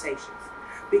conversations.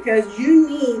 Because you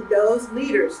need those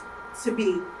leaders to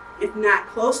be, if not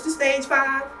close to stage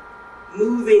 5,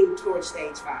 moving towards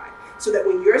stage 5. So that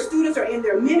when your students are in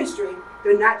their ministry,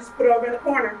 they're not just put over in the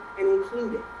corner and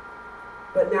included,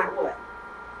 but not what?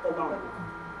 Alone.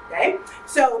 Okay?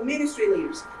 So ministry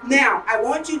leaders. Now, I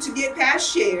want you to get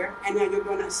past share, and now you're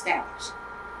going to establish.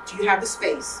 Do you have the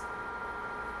space?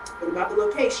 What about the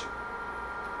location?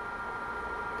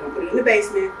 Don't put it in the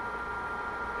basement.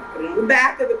 Don't put it on the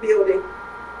back of the building.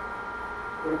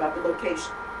 What about the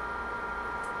location?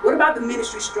 What about the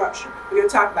ministry structure? We're going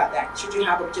to talk about that. Should you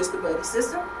have just a buddy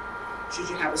system? Should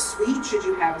you have a suite? Should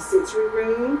you have a sensory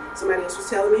room? Somebody else was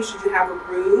telling me, should you have a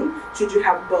room? Should you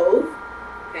have both?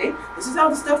 Okay, this is all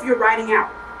the stuff you're writing out.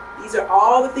 These are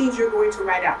all the things you're going to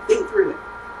write out. Think through it.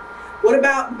 What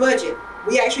about budget?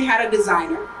 We actually had a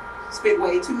designer. Spent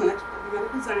way too much, but we had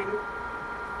a designer.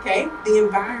 Okay, the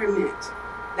environment.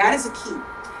 That is a key.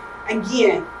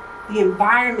 Again, the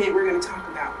environment we're going to talk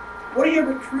about. What are your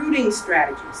recruiting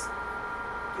strategies?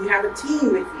 Do you have a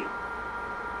team with you?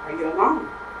 Are you alone?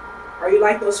 Are you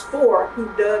like those 4 who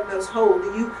dug those holes?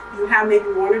 Do you have maybe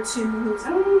 1 or 2 who's,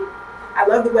 I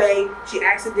love the way she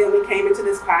accidentally came into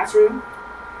this classroom,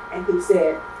 and he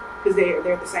said, because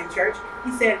they're at the same church,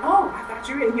 he said, oh, I thought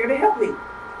you were in here to help me.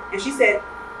 And she said,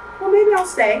 well, maybe I'll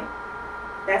stay.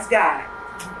 That's God.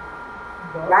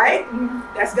 Right?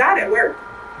 That's God at work.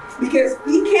 Because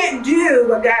he can't do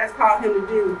what God has called him to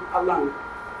do alone.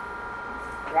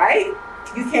 Right?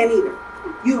 You can't either.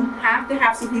 You have to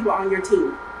have some people on your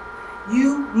team.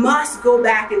 You must go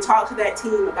back and talk to that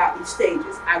team about these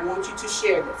stages. I want you to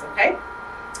share this, okay?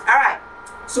 All right.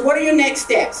 So what are your next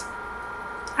steps?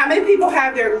 How many people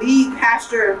have their lead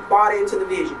pastor bought into the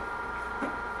vision?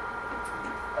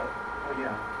 Oh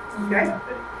yeah. Okay?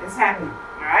 It's happening.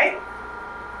 All right?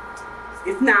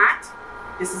 If not,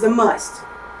 this is a must.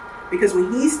 Because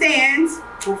when he stands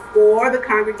before the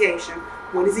congregation,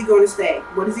 what is he going to say?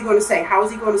 What is he going to say? How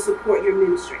is he going to support your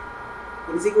ministry?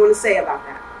 What is he going to say about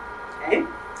that? Okay?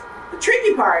 The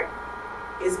tricky part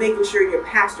is making sure your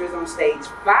pastor is on stage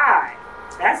 5.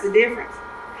 That's the difference.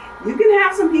 You can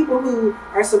have some people who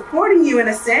are supporting you in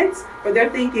a sense, but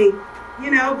they're thinking,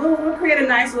 we'll create a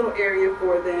nice little area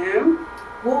for them.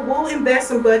 We'll invest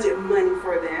some budget money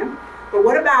for them. But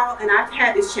what about, and I've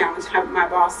had this challenge, my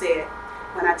boss said,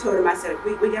 when I told him, I said,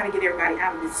 we got to get everybody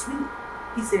out of this suite.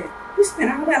 He said, you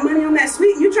spent all that money on that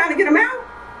suite and you're trying to get them out?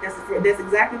 That's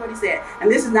exactly what he said.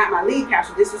 And this is not my lead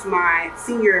pastor. This is my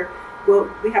senior,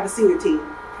 we have a senior team.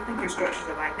 I think their structures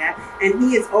are like that. And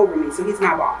he is over me, so he's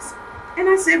my boss. And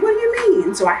I said, what do you mean?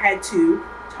 And so I had to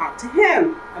talk to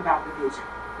him about the vision.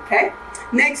 Okay?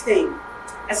 Next thing,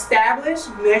 establish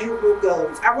measurable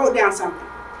goals. I wrote down something.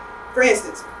 For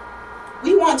instance,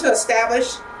 we want to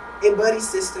establish a buddy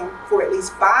system for at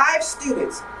least 5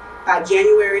 students by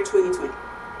January 2020.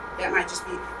 That might just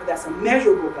be, but that's a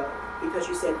measurable goal because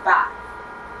you said 5.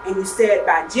 And you said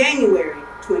by January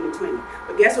 2020.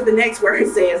 But guess what the next word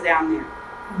says down there?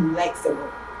 Flexible.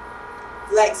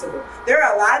 Flexible. There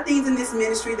are a lot of things in this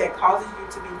ministry that causes you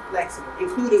to be flexible,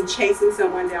 including chasing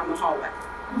someone down the hallway.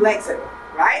 Flexible,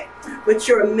 right? But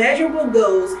your measurable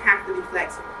goals have to be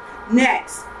flexible.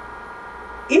 Next,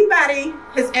 anybody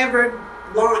has ever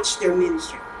launched their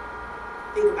ministry?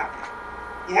 Think about that.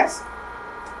 Yes?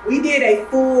 We did a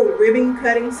full ribbon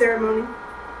cutting ceremony.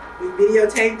 We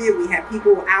videotaped it. We had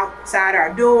people outside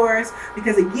our doors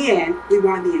because, again, we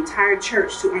wanted the entire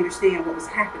church to understand what was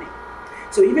happening.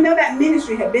 So even though that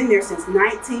ministry had been there since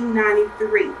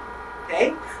 1993,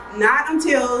 okay, not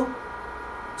until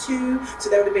so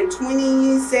that would have been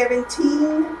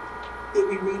 2017, did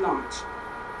we relaunch.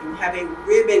 And we have a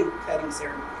ribbon cutting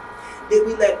ceremony. Did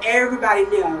we let everybody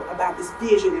know about this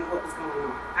vision and what was going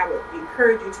on? I would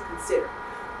encourage you to consider.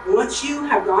 Once you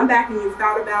have gone back and you've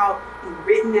thought about, you've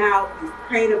written out, you've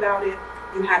prayed about it,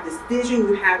 you have this vision,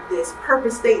 you have this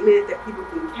purpose statement that people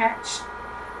can catch,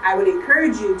 I would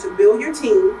encourage you to build your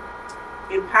team,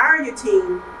 empower your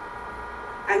team,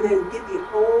 and then get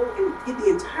the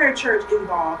entire church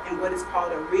involved in what is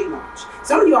called a relaunch.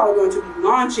 Some of you all are going to be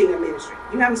launching a ministry.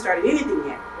 You haven't started anything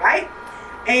yet, right?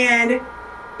 And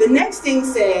the next thing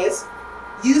says,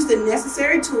 use the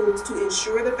necessary tools to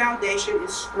ensure the foundation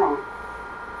is strong.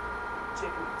 Check it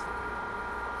out.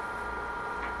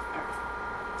 All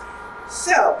right.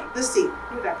 So, let's see.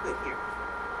 What did I put here?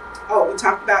 Oh, we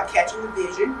talked about catching the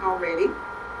vision already.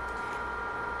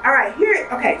 All right, here.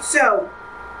 Okay, so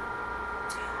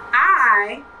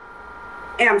I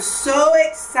am so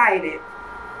excited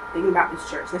thinking about this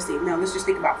church. Let's see. No, let's just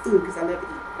think about food because I love to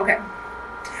eat. Okay.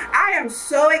 I am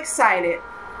so excited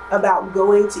about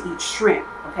going to eat shrimp.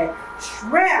 Okay.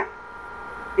 Shrimp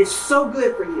is so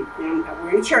good for you.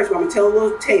 We're in church, but I'm going to tell a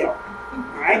little tale.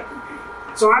 All right.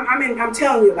 So I'm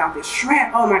telling you about this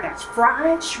shrimp. Oh my gosh.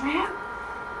 Fried shrimp.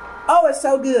 Oh, it's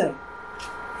so good.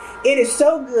 It is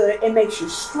so good. It makes you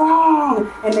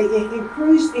strong, and it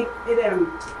improves. It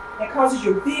causes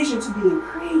your vision to be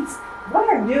increased. What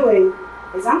I'm doing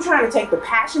is I'm trying to take the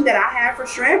passion that I have for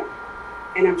shrimp,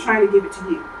 and I'm trying to give it to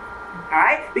you. All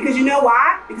right? Because you know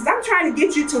why? Because I'm trying to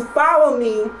get you to follow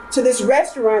me to this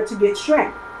restaurant to get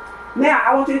shrimp. Now,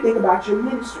 I want you to think about your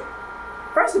ministry.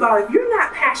 First of all, if you're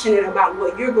not passionate about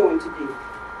what you're going to do,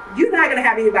 you're not going to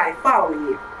have anybody following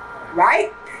you.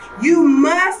 Right? You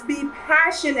must be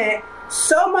passionate,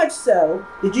 so much so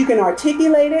that you can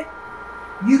articulate it,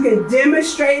 you can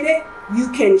demonstrate it,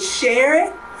 you can share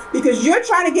it, because you're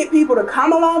trying to get people to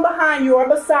come along behind you or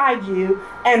beside you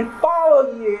and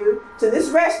follow you to this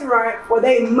restaurant where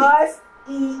they must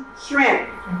eat shrimp.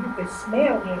 And you can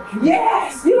smell it.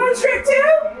 Yes. You like shrimp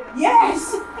too?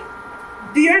 Yes.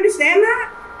 Do you understand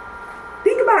that?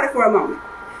 Think about it for a moment.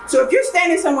 So if you're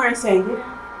standing somewhere and saying,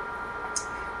 yeah,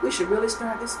 we should really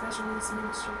start this special needs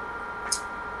ministry.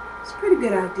 It's a pretty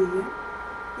good idea.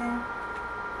 Yeah.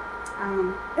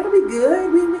 It'll be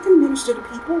good. We can minister to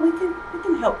people. We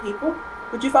can help people.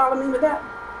 Would you follow me with that?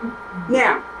 Mm-hmm.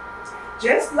 Now,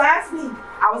 just last week,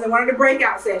 I was in one of the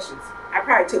breakout sessions. I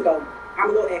probably took over. I'm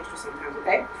a little extra sometimes,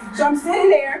 okay? So I'm sitting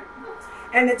there,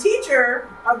 and the teacher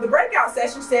of the breakout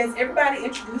session says, everybody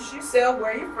introduce yourself,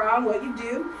 where you're from, what you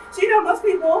do. So, most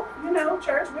people,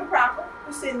 church, we're proper.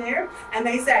 We're sitting there, and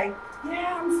they say,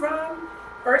 yeah, I'm from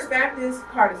First Baptist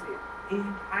Cartersville,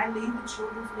 and I lead the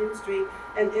children's ministry.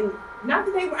 And not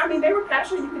that they were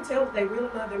passionate. You could tell that they really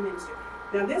love their ministry.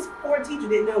 Now, this poor teacher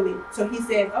didn't know me, so he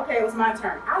said, okay, it was my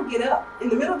turn. I get up in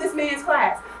the middle of this man's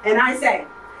class, and I say,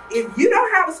 if you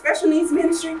don't have a special needs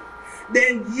ministry,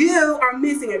 then you are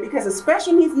missing it, because a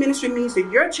special needs ministry means that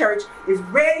your church is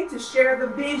ready to share the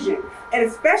vision. And a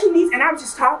special needs, and I was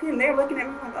just talking, and they're looking at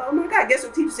me like, oh my God, guess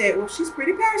what the teacher said? Well, she's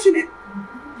pretty passionate.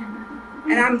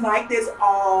 And I'm like this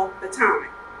all the time.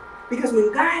 Because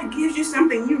when God gives you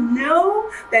something, you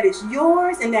know that it's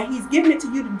yours and that he's given it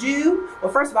to you to do. Well,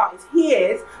 first of all, it's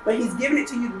his, but he's given it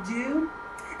to you to do,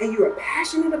 and you are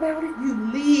passionate about it,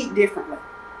 you lead differently.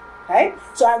 Okay?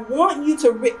 So I want you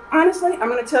to, honestly, I'm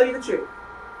going to tell you the truth.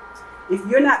 If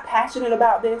you're not passionate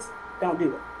about this, don't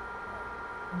do it.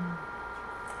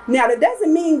 Now, that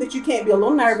doesn't mean that you can't be a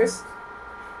little nervous,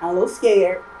 and a little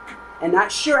scared, and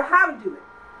not sure how to do it.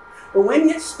 But when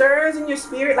it stirs in your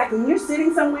spirit, like when you're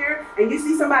sitting somewhere and you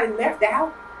see somebody left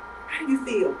out, how do you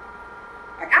feel?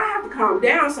 Like, I have to calm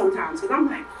down sometimes, because I'm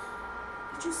like,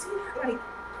 did you see that? Like,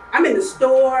 I'm in the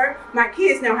store. My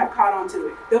kids now have caught on to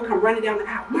it. They'll come running down the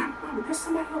aisle. Mom, there's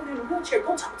somebody over there in a wheelchair.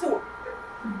 Go talk to him.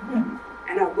 Mm-hmm.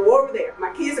 And I'll go over there.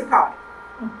 My kids have caught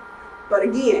it. Mm-hmm. But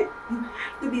again, you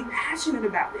have to be passionate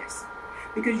about this,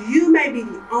 because you may be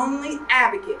the only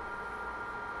advocate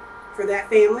for for that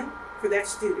family, for that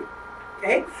student.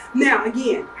 Okay? Now,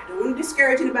 again, I don't want to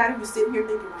discourage anybody who's sitting here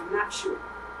thinking, well, I'm not sure.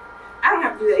 I don't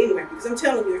have to do that anyway, because I'm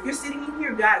telling you, if you're sitting in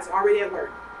here, God is already at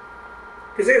work.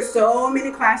 Because there's so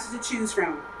many classes to choose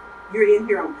from. You're in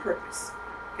here on purpose.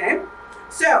 Okay?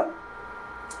 So,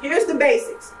 here's the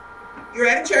basics. You're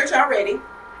at a church already,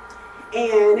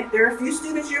 and there are a few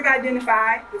students you've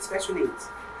identified with special needs.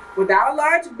 Without a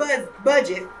large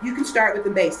budget, you can start with the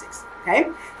basics.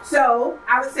 Okay? So,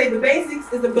 I would say the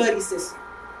basics is the buddy system.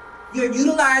 You're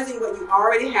utilizing what you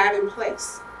already have in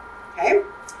place. Okay?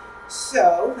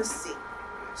 So, let's see.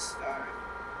 Let's start.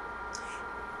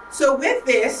 So with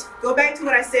this, go back to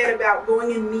what I said about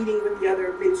going and meeting with the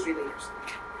other ministry leaders.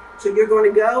 So you're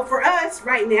going to go, for us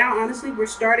right now, honestly, we're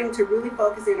starting to really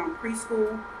focus in on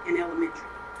preschool and elementary.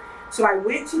 So I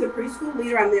went to the preschool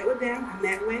leader, I met with them, I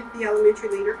met with the elementary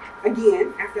leader,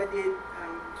 again, after I did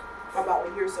about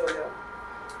a year or so ago.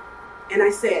 And I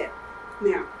said,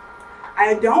 now,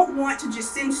 I don't want to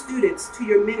just send students to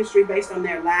your ministry based on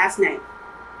their last name.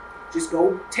 Just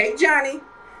go take Johnny.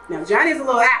 Now, Johnny is a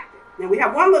little active. Now, we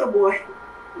have one little boy,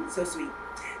 so sweet.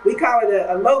 We call it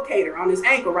a locator on his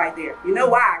ankle right there. You know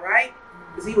why, right?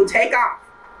 Because he will take off.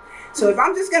 So if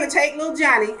I'm just going to take little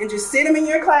Johnny and just sit him in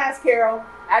your class, Carol,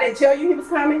 I didn't tell you he was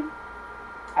coming.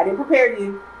 I didn't prepare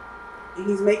you. And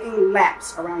he's making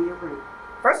laps around your room.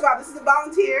 First of all, this is a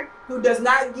volunteer who does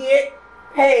not get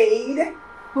paid,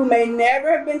 who may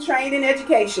never have been trained in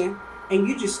education, and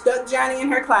you just stuck Johnny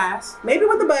in her class, maybe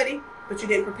with a buddy, but you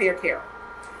didn't prepare Carol.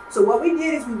 So what we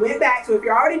did is we went back. So if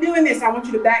you're already doing this, I want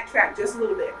you to backtrack just a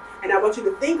little bit. And I want you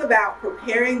to think about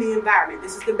preparing the environment.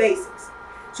 This is the basics.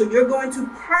 So you're going to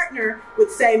partner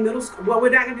with, say, middle school. Well, we're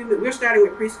not going to do that. We're starting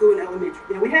with preschool and elementary.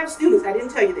 Now, we have students. I didn't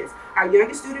tell you this. Our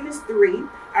youngest student is 3.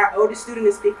 Our oldest student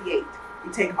is 58.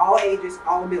 We take all ages,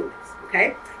 all abilities.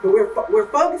 Okay? But we're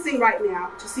focusing right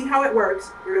now to see how it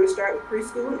works. We're going to start with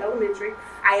preschool and elementary.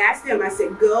 I asked them, I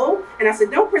said, go. And I said,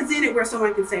 don't present it where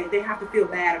someone can say they have to feel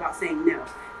bad about saying no.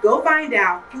 Go find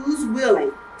out who's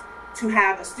willing to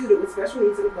have a student with special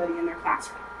needs and a buddy in their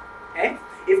classroom. Okay?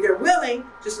 If they're willing,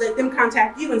 just let them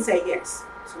contact you and say yes.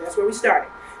 So that's where we started.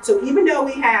 So even though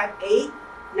we have 8,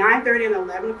 9:30, and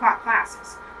 11 o'clock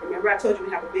classes, remember I told you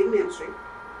we have a big ministry,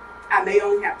 I may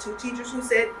only have 2 teachers who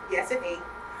said yes at 8.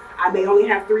 I may only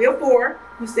have 3 or 4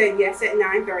 who said yes at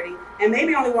 9:30, and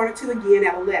maybe only 1 or 2 again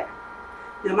at 11.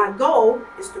 Now my goal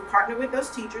is to partner with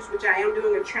those teachers, which I am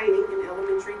doing a training in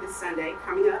elementary this Sunday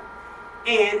coming up,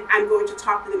 and I'm going to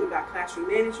talk to them about classroom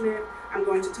management. I'm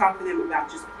going to talk to them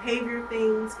about just behavior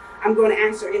things. I'm going to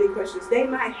answer any questions they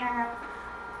might have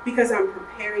because I'm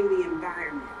preparing the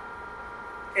environment.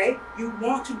 Okay? You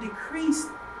want to decrease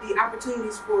the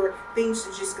opportunities for things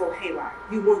to just go haywire.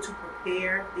 You want to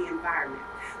prepare the environment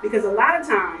because a lot of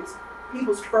times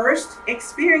people's first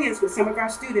experience with some of our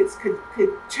students could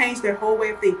change their whole way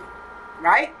of thinking,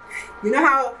 right? You know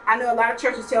how I know a lot of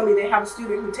churches tell me they have a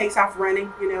student who takes off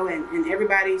running, and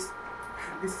everybody's,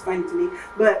 this is funny to me,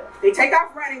 but they take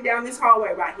off running down this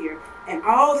hallway right here, and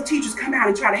all the teachers come out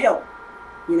and try to help,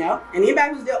 And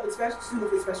anybody who's dealt with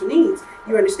students with special needs,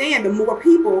 you understand the more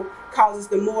people causes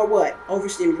the more what?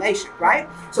 Overstimulation, right?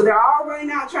 So they're all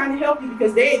running out trying to help you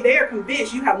because they are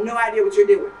convinced you have no idea what you're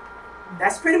doing.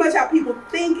 That's pretty much how people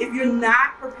think if you're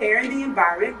not preparing the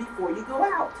environment before you go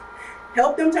out.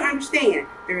 Help them to understand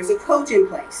there is a coach in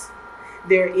place.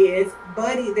 There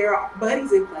are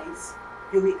buddies in place,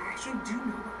 and we actually do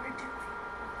know what we're doing.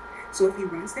 So if he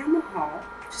runs down the hall,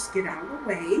 just get out of the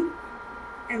way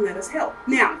and let us help.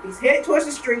 Now, if he's headed towards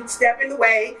the street, step in the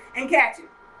way and catch him,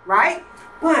 right?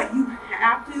 But you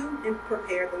have to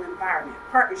prepare the environment.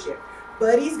 Partnership.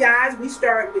 Buddies, guys, we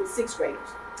start with 6th graders.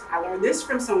 I learned this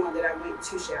from someone that I went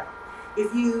to shadow.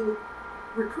 If you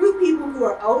recruit people who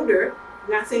are older,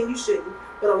 I'm not saying you shouldn't,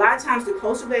 but a lot of times the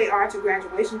closer they are to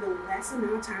graduation, the less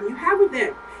amount of time you have with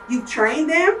them. You've trained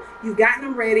them, you've gotten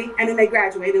them ready, and then they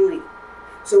graduate and leave.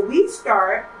 So we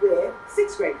start with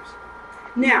 6th graders.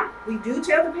 Now, we do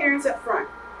tell the parents up front,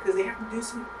 because they have to do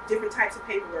some different types of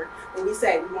paperwork, but we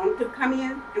say we want them to come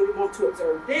in and we want to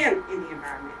observe them in the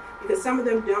environment, because some of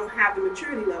them don't have the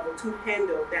maturity level to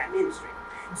handle that ministry.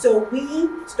 So we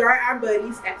start our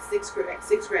buddies at 6th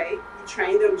grade. We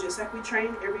train them just like we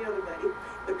train every other buddy.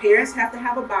 The parents have to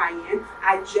have a buy-in.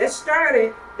 I just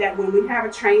started that when we have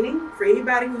a training, for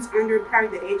anybody who's under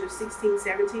probably the age of 16,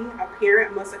 17, a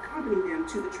parent must accompany them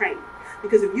to the training.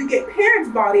 Because if you get parents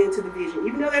bought into the vision,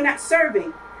 even though they're not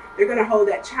serving, they're going to hold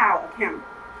that child accountable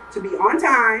to be on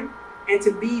time and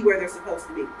to be where they're supposed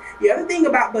to be. The other thing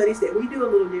about buddies that we do a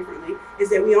little differently is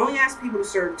that we only ask people to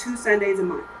serve 2 Sundays a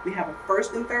month. We have a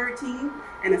 1st and 3rd team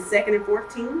and a 2nd and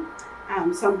 4th team.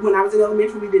 When I was in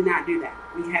elementary, we did not do that.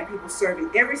 We had people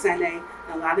serving every Sunday,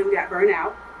 and a lot of them got burned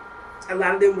out. A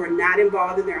lot of them were not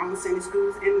involved in their own Sunday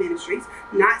schools and ministries.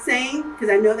 Not saying, because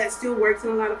I know that still works in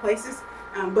a lot of places,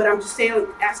 but I'm just saying,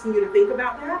 asking you to think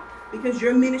about that, because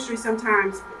your ministry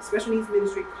sometimes, special needs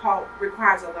ministry,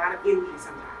 requires a lot of energy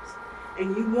sometimes.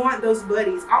 And you want those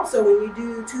buddies. Also, when you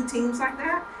do 2 teams like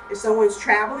that, if someone's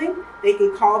traveling, they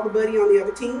can call the buddy on the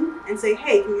other team and say,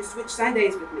 hey, can you switch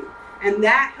Sundays with me? And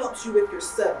that helps you with your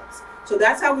subs. So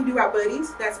that's how we do our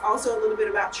buddies. That's also a little bit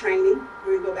about training.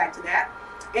 We're going to go back to that.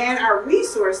 And our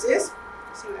resources,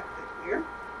 let's see what I put here.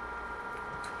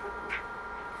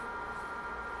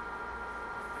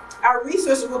 Our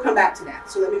resources, will come back to that.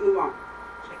 So let me move on.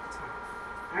 Check the time.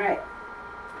 All right.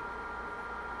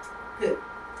 Good.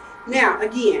 Now,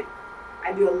 again,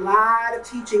 I do a lot of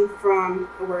teaching from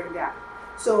the Word of God.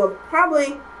 So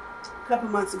probably a couple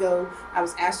months ago, I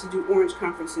was asked to do Orange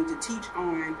Conference and to teach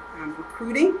on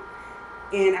recruiting.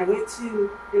 And I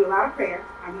did a lot of prayer.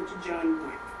 I went to John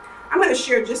 1. I'm going to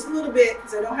share just a little bit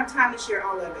because I don't have time to share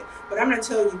all of it. But I'm going to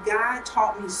tell you, God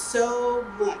taught me so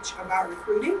much about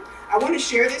recruiting. I want to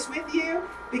share this with you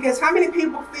because how many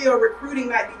people feel recruiting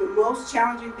might be the most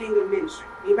challenging thing of ministry?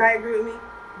 Anybody agree with me?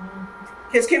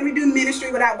 Because can we do ministry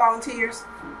without volunteers?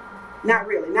 Not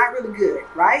really. Not really good,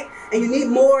 right? And you need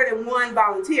more than one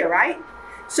volunteer, right?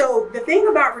 So the thing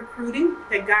about recruiting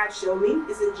that God showed me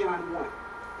is in John 1.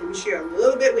 Let me share a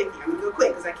little bit with you. I'm going to go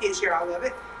quick because I can't share all of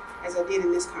it as I did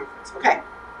in this conference. Okay.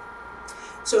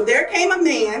 So there came a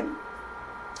man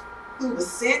who was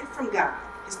sent from God.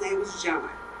 His name was John.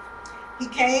 He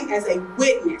came as a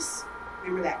witness.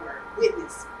 Remember that word,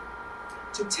 witness.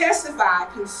 To testify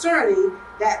concerning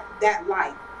that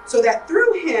light, so that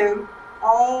through him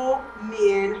all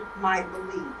men might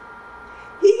believe.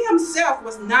 He himself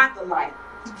was not the light.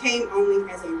 He came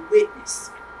only as a witness.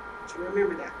 Do you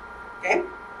remember that? Okay?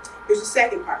 Here's the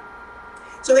second part.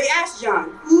 So they asked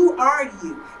John, who are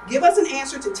you? Give us an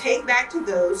answer to take back to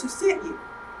those who sent you,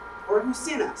 or who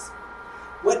sent us.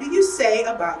 What do you say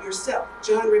about yourself?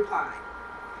 John replied,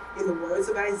 in the words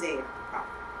of Isaiah the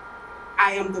prophet,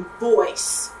 I am the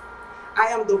voice. I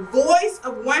am the voice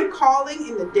of one calling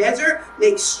in the desert,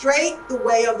 make straight the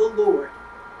way of the Lord.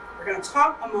 We're going to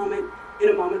talk in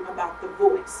a moment about the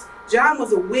voice. John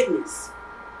was a witness.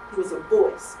 He was a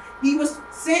voice. He was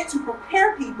sent to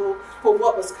prepare people for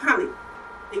what was coming.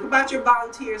 Think about your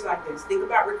volunteers like this. Think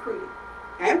about recruiting.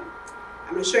 Okay?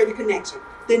 I'm going to show you the connection.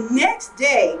 The next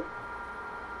day,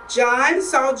 John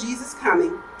saw Jesus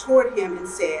coming toward him and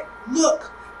said,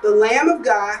 look, the Lamb of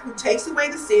God who takes away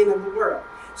the sin of the world.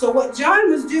 So what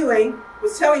John was doing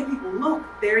was telling people, look,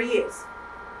 there he is.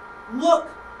 Look,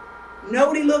 know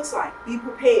what he looks like. Be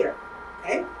prepared.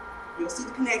 Okay? You'll see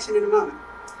the connection in a moment.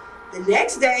 The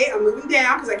next day, I'm moving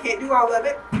down because I can't do all of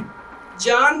it.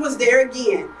 John was there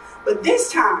again. But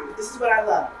this time, this is what I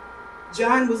love.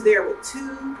 John was there with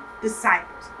 2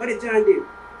 disciples. What did John do?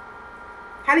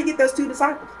 How did he get those 2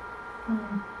 disciples?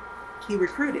 He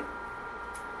recruited.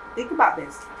 Think about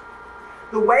this.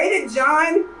 The way that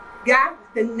John got,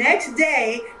 the next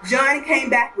day, John came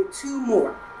back with 2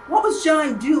 more. What was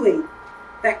John doing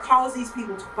that caused these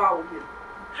people to follow him?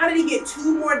 How did he get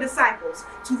 2 more disciples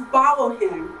to follow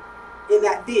him in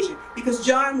that vision? Because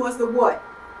John was the what?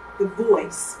 The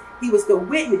voice. He was the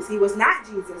witness. He was not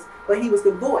Jesus, but he was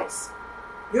the voice.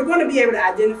 You're going to be able to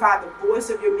identify the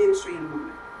voice of your ministry in a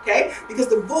moment, okay? Because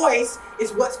the voice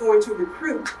is what's going to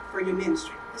recruit for your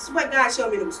ministry. This is what God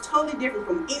showed me. It was totally different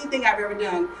from anything I've ever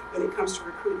done when it comes to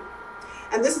recruiting.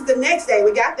 And this is the next day.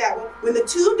 We got that one. When the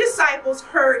 2 disciples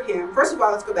heard him, first of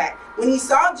all, let's go back. When he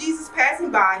saw Jesus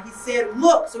passing by, he said,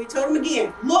 look. So he told him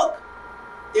again, look,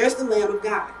 there's the Lamb of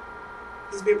God.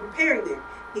 He's been preparing them.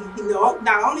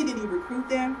 Not only did he recruit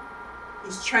them,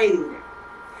 he's training them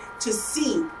to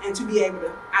see and to be able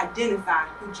to identify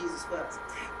who Jesus was.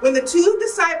 When the 2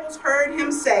 disciples heard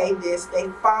him say this, they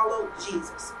followed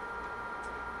Jesus.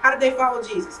 How did they follow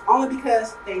Jesus? Only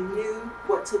because they knew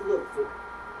what to look for.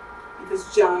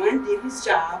 Because John did his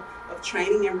job of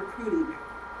training and recruiting them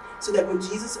so that when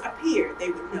Jesus appeared, they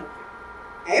would know him.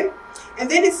 Okay? And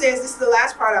then it says, this is the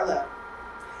last part I love.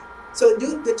 So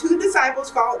the 2 disciples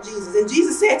followed Jesus, and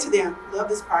Jesus said to them, love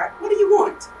this part, what do you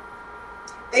want?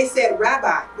 They said,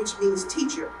 Rabbi, which means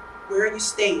teacher, where are you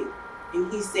staying?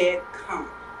 And he said, come.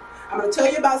 I'm going to tell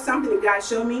you about something that God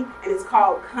showed me, and it's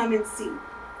called Come and See.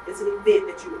 It's an event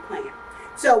that you would plan.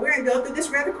 So we're going to go through this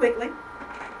rather quickly.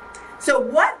 So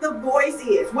what the voice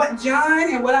is, what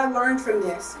John and what I learned from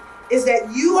this, is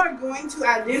that you are going to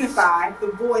identify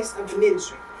the voice of the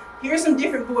ministry. Here are some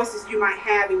different voices you might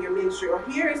have in your ministry. Or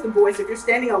here is the voice. If you're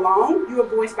standing alone, you're a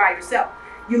voice by yourself.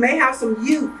 You may have some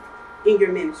youth in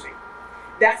your ministry.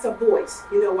 That's a voice.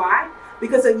 You know why?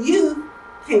 Because a youth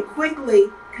can quickly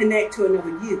connect to another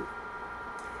youth.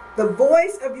 The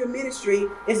voice of your ministry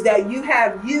is that you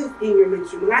have youth in your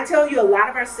ministry. When I tell you a lot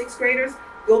of our sixth graders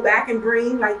go back and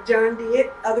bring, like John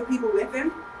did, other people with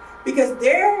them, because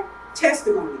their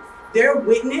testimony, their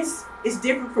witness is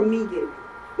different from me giving.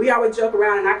 We always joke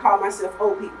around and I call myself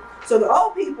old people. So the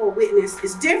old people witness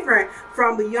is different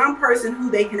from the young person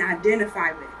who they can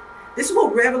identify with. This will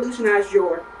revolutionize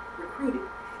your recruiting.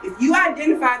 If you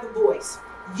identify the voice,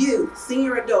 youth,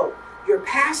 senior adult, your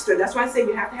pastor, that's why I say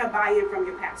you have to have buy-in from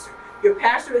your pastor. Your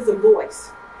pastor is a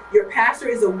voice. Your pastor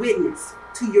is a witness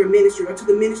to your ministry or to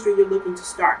the ministry you're looking to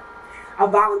start. A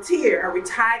volunteer, a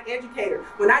retired educator.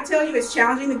 When I tell you it's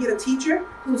challenging to get a teacher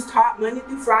who's taught Monday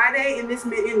through Friday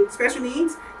in special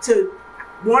needs to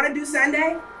want to do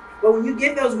Sunday, but when you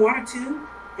get those one or two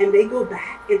and they go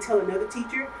back and tell another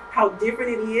teacher how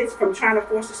different it is from trying to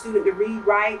force a student to read,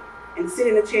 write, and sit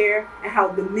in a chair, and how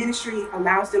the ministry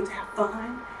allows them to have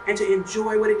fun and to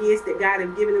enjoy what it is that God has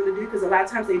given them to do, because a lot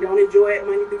of times they don't enjoy it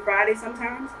Monday through Friday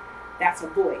sometimes. That's a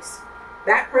voice.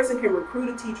 That person can recruit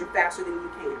a teacher faster than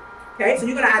you can. Okay, so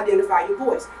you're going to identify your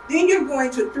voice. Then you're going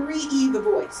to 3E the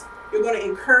voice. You're going to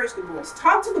encourage the voice.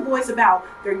 Talk to the voice about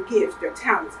their gifts, their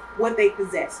talents, what they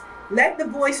possess. Let the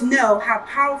voice know how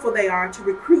powerful they are to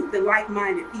recruit the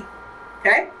like-minded people.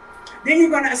 Okay? Then you're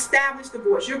going to establish the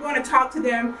voice. You're going to talk to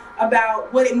them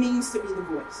about what it means to be the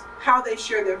voice, how they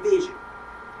share their vision.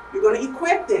 You're going to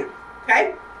equip them.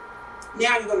 Okay?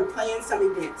 Now you're going to plan some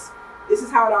events. This is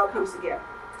how it all comes together.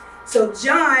 So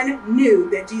John knew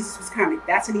that Jesus was coming.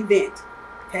 That's an event.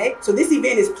 Okay? So this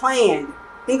event is planned.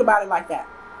 Think about it like that.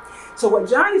 So what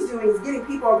John is doing is getting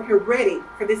people over here ready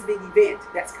for this big event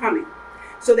that's coming.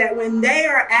 So that when they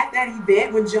are at that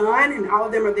event, when John and all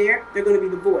of them are there, they're going to be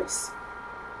the voice.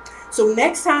 So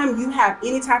next time you have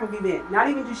any type of event, not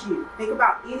even just you, think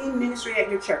about any ministry at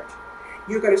your church.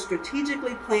 You're going to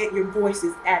strategically plant your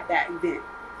voices at that event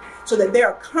so that they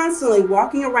are constantly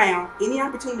walking around any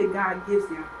opportunity God gives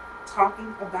them,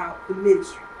 talking about the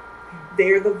ministry.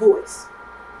 They're the voice.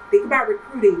 Think about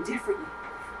recruiting differently.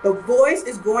 The voice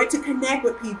is going to connect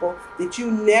with people that you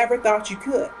never thought you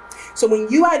could. So when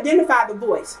you identify the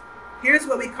voice, here's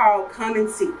what we call come and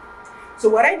see. So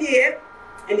what I did,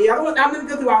 and the other one, I'm going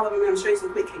to go through all of them and I'm going to show you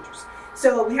some quick pictures.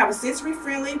 So we have a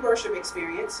sensory-friendly worship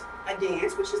experience, a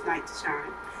dance, which is Night to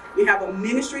Shine. We have a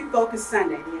ministry-focused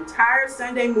Sunday. The entire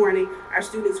Sunday morning, our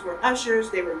students were ushers,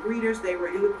 they were greeters, they were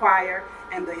in the choir,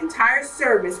 and the entire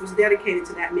service was dedicated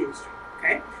to that ministry.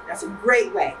 Okay? That's a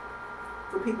great way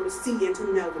for people to see and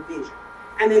to know the vision.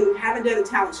 And then we haven't done a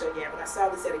talent show yet, but I saw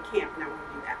this at a camp and I want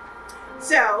to do that.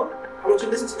 So, I want you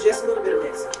to listen to just a little bit of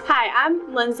this. Hi,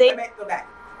 I'm Lindsay. Go back.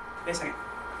 Wait a second.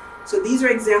 So these are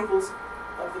examples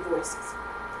of the voices.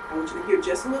 I want you to hear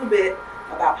just a little bit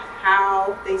about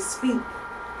how they speak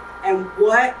and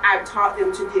what I've taught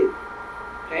them to do.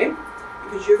 Okay?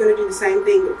 Because you're going to do the same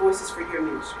thing with voices for your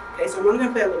ministry. Okay, so I'm only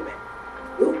going to play a little bit.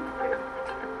 Ooh.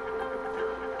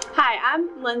 Hi,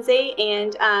 I'm Lindsay,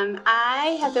 and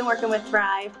I have been working with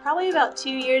Thrive probably about 2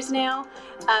 years now.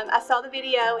 I saw the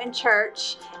video in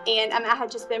church, and I had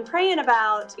just been praying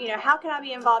about, how can I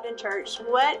be involved in church?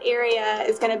 What area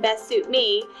is going to best suit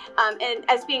me? And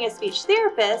as being a speech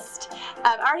therapist,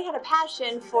 I already had a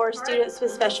passion for students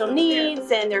with special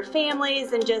needs and their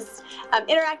families and just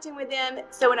interacting with them.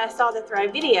 So when I saw the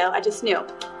Thrive video, I just knew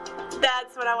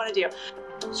that's what I want to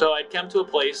do. So I'd come to a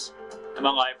place in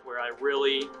my life where I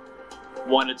really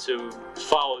wanted to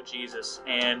follow Jesus,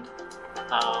 and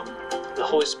the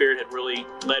Holy Spirit had really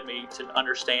led me to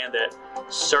understand that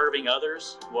serving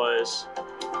others was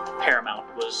paramount,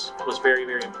 was very,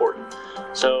 very important.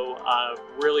 So I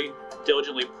really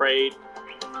diligently prayed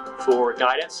for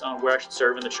guidance on where I should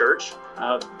serve in the church.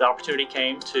 The opportunity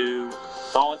came to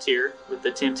volunteer with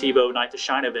the Tim Tebow Night to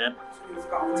Shine event.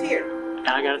 And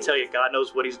I got to tell you, God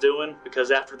knows what He's doing,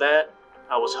 because after that,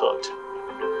 I was hooked.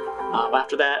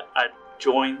 After that, I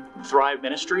joined Thrive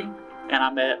Ministry, and I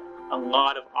met a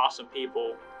lot of awesome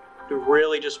people who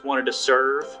really just wanted to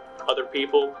serve other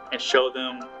people and show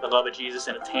them the love of Jesus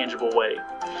in a tangible way.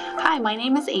 Hi, my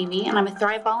name is Amy, and I'm a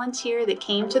Thrive volunteer that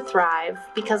came to Thrive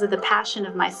because of the passion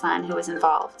of my son who was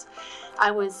involved.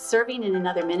 I was serving in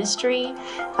another ministry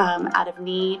out of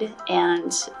need,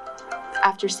 and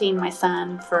after seeing my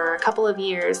son for a couple of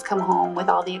years come home with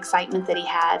all the excitement that he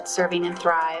had serving in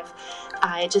Thrive,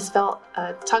 I just felt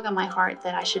a tug on my heart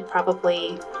that I should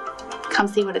probably come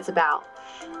see what it's about.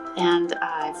 And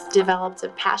I've developed a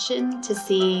passion to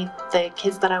see the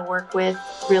kids that I work with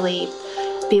really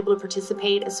be able to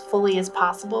participate as fully as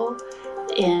possible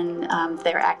in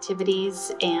their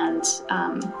activities and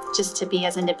just to be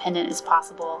as independent as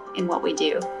possible in what we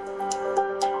do.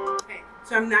 Okay,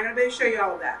 so I'm not going to be able to show you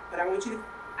all of that, but I want you to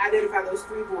identify those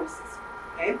 3 voices.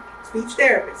 Okay, speech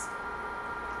therapist,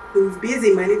 who's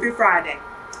busy Monday through Friday.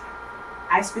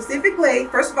 I specifically,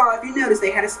 first of all, if you notice,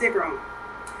 they had a sticker on.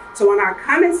 So on our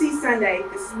Come and See Sunday,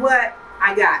 this is what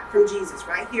I got from Jesus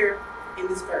right here in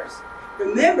this verse.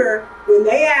 Remember, when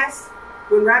they asked,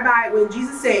 when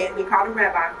Jesus said, they called him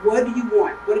Rabbi, what do you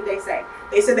want? What did they say?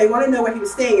 They said they want to know where he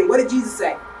was staying. And what did Jesus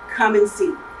say? Come and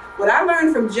see. What I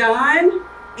learned from John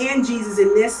and Jesus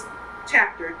in this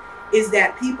chapter is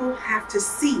that people have to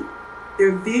see.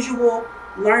 They're visual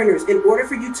learners. In order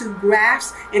for you to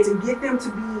grasp and to get them to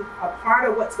be a part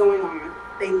of what's going on,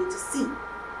 they need to see.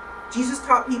 Jesus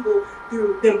taught people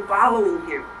through them following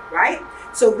him, right?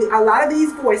 So a lot of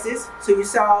these voices, so you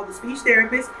saw the speech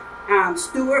therapist,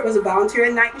 Stuart was a volunteer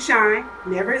at Night to Shine,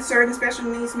 never had served in special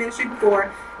needs ministry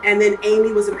before, and then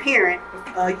Amy was a parent,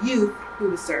 a youth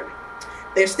who was serving.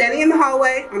 They're standing in the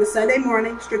hallway on a Sunday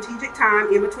morning, strategic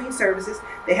time in between services.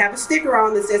 They have a sticker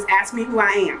on that says, ask me who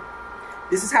I am.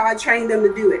 This is how I trained them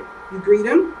to do it. You greet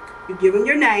them, you give them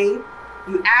your name,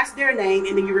 you ask their name,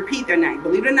 and then you repeat their name.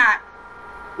 Believe it or not,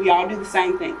 we all do the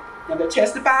same thing. Now they'll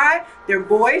testify, their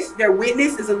voice, their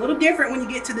witness is a little different when you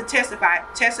get to the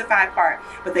testify part,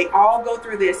 but they all go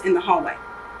through this in the hallway,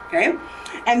 okay?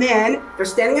 And then they're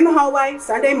standing in the hallway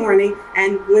Sunday morning,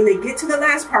 and when they get to the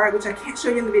last part, which I can't show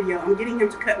you in the video, I'm getting him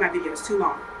to cut my video, it's too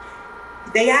long.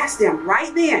 They ask them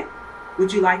right then,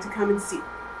 would you like to come and see?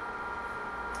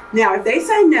 Now, if they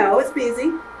say no, it's busy,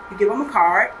 you give them a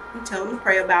card, you tell them to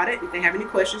pray about it. If they have any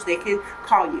questions, they can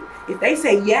call you. If they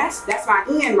say yes, that's my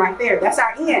end right there. That's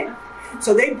our end.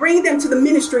 So they bring them to the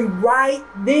ministry right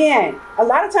then. A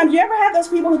lot of times, you ever have those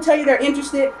people who tell you they're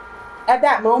interested at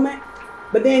that moment,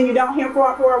 but then you don't hear them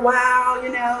for a while,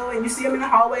 you know, and you see them in the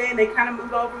hallway and they kind of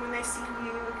move over when they see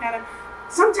you. And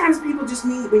sometimes people just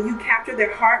need, when you capture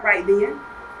their heart right then,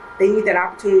 they need that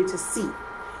opportunity to see.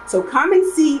 So come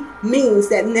and see means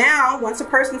that now, once a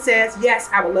person says, yes,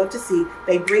 I would love to see,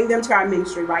 they bring them to our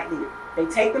ministry right then. They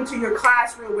take them to your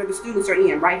classroom where the students are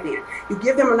in right then. You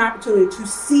give them an opportunity to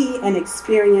see and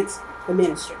experience the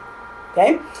ministry.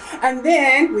 Okay? And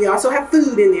then we also have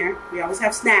food in there. We always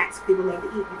have snacks. People love to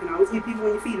eat. You can always eat people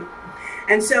when you feed them.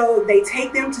 And so they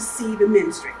take them to see the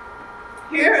ministry.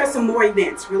 Here are some more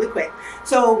events really quick.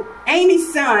 So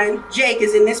Amy's son, Jake,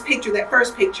 is in this picture, that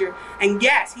first picture. And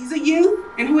yes, he's a youth.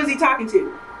 And who is he talking to?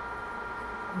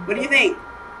 What do you think?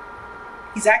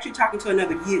 He's actually talking to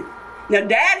another youth. Now,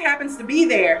 Dad happens to be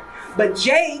there, but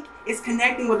Jake is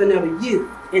connecting with another youth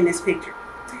in this picture.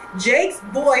 Jake's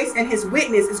voice and his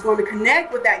witness is going to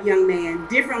connect with that young man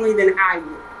differently than I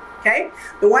would. Okay?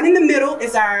 The one in the middle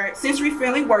is our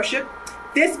sensory-friendly worship.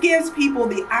 This gives people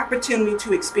the opportunity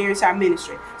to experience our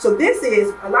ministry. So this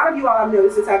is, a lot of you all have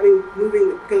noticed since I've been moving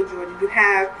to go to Georgia, you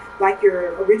have like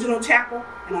your original chapel,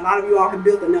 and a lot of you all have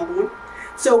built another one.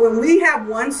 So when we have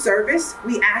one service,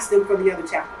 we ask them for the other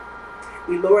chapel.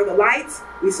 We lower the lights,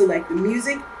 we select the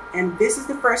music, and this is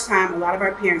the first time a lot of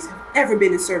our parents have ever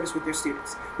been in service with their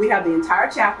students. We have the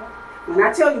entire chapel. When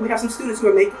I tell you we have some students who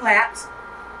are making laps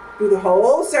through the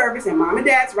whole service, and mom and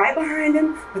dad's right behind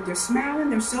them, but they're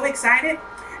smiling, they're so excited.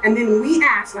 And then we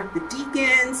asked like the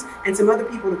deacons and some other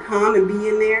people to come and be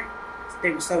in there.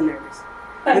 They were so nervous.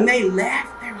 When they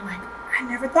left, they were like, I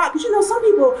never thought. Because you know, some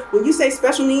people, when you say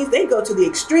special needs, they go to the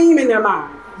extreme in their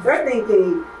mind. They're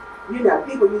thinking, you know,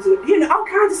 people using, you know, all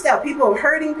kinds of stuff. People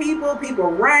hurting people,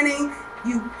 people running.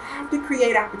 You have to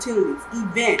create opportunities,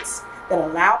 events that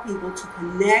allow people to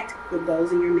connect with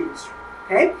those in your ministry.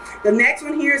 Okay? The next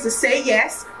one here is to say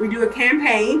yes. We do a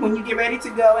campaign when you get ready to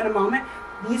go in a moment.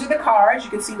 These are the cards. You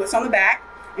can see what's on the back.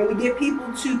 And we get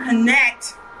people to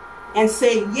connect and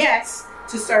say yes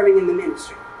to serving in the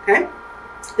ministry. Okay?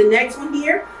 The next one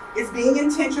here is being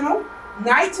intentional.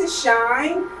 Night to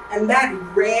Shine and that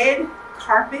red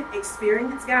carpet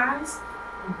experience, guys.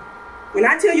 When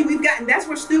I tell you we've gotten, that's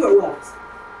where Stuart was.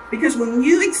 Because when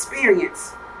you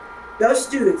experience those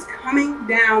students coming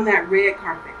down that red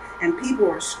carpet and people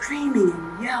are screaming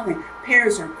and yelling,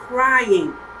 parents are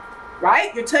crying,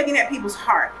 right? You're tugging at people's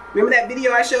heart. Remember that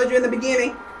video I showed you in the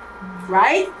beginning?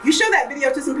 Right? You show that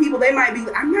video to some people, they might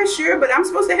be, I'm not sure, but I'm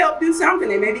supposed to help do something.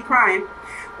 They may be crying.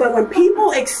 But when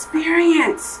people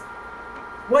experience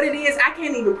what it is, I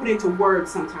can't even put into words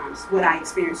sometimes what I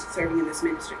experienced serving in this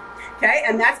ministry. Okay,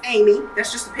 and that's Amy.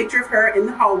 That's just a picture of her in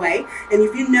the hallway. And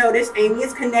if you notice, Amy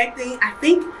is connecting. I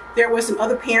think there were some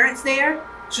other parents there.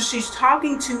 So she's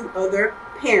talking to other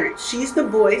parents. She's the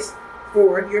voice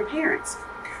for your parents.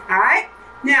 All right,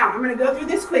 now I'm going to go through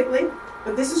this quickly.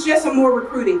 But this is just some more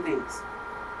recruiting things.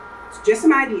 It's just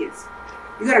some ideas.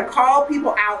 You're going to call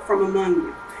people out from among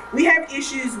you. We have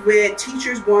issues with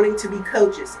teachers wanting to be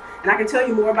coaches. And I can tell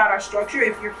you more about our structure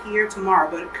if you're here tomorrow.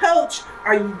 But a coach,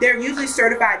 they're usually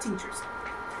certified teachers.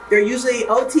 They're usually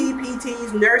OT,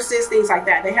 PTs, nurses, things like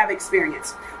that. They have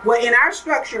experience. Well, in our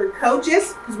structure,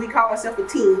 coaches, because we call ourselves a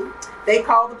team, they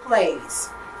call the plays.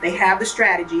 They have the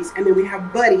strategies. And then we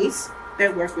have buddies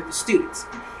that work with the students.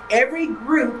 Every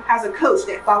group has a coach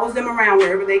that follows them around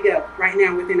wherever they go right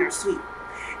now within our suite.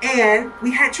 And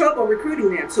we had trouble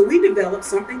recruiting them. So we developed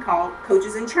something called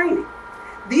Coaches in Training.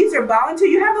 These are volunteers.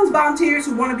 You have those volunteers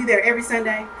who want to be there every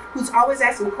Sunday, who's always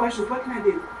asking questions, what can I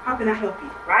do? How can I help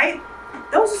you? Right?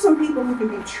 Those are some people who can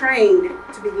be trained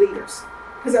to be leaders.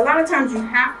 Because a lot of times you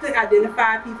have to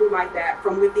identify people like that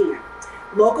from within.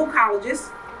 Local colleges,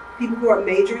 people who are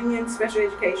majoring in special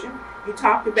education. You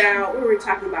talked about, what were we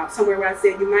talking about? Somewhere where I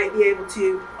said you might be able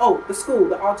to, the school,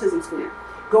 the autism school.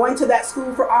 Going to that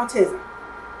school for autism.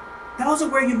 Those are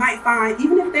where you might find,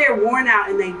 even if they're worn out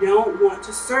and they don't want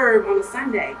to serve on a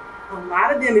Sunday, a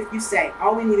lot of them, if you say,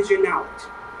 all we need is your knowledge,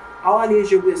 all I need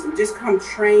is your wisdom, just come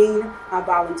train our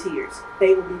volunteers.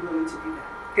 They will be willing to do that,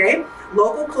 okay?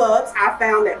 Local clubs, I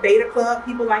found that Beta Club,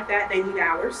 people like that, they need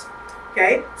hours,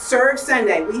 okay? Serve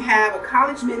Sunday, we have a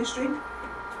college ministry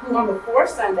who on the fourth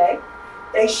Sunday,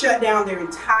 they shut down their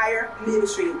entire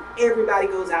ministry and everybody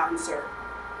goes out and serve,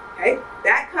 okay?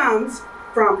 That comes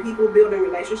from people building a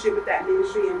relationship with that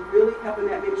ministry and really helping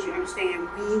that ministry understand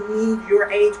we need your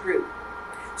age group.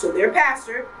 So their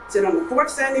pastor said on the fourth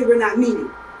Sunday, we're not meeting.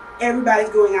 Everybody's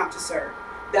going out to serve.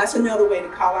 That's another way to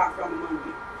call out from among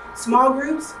you. Small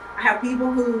groups, I have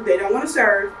people who they don't want to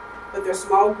serve, but their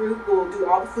small group will do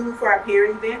all the food for our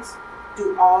parent events,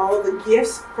 do all the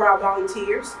gifts for our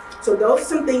volunteers. So those are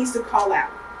some things to call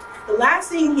out. The last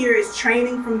thing here is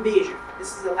training from vision.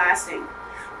 This is the last thing.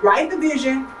 Write the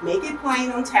vision, make it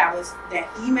plain on tablets that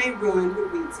he may run who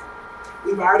reads it.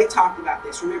 We've already talked about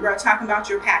this. Remember, I'm talking about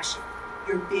your passion,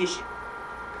 your vision.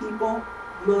 People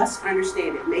must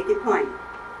understand it. Make it plain.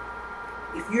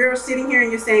 If you're sitting here and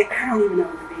you're saying, I don't even know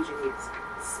what the vision is,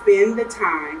 spend the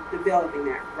time developing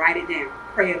that. Write it down.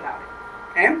 Pray about it.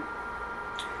 Okay?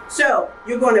 So,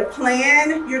 you're going to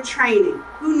plan your training.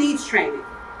 Who needs training?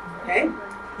 Okay?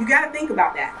 You got to think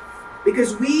about that.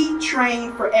 Because we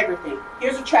train for everything.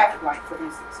 Here's a traffic light, for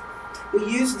instance. We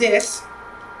use this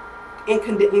in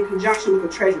conjunction with a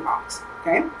treasure box,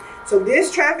 okay? So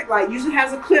this traffic light usually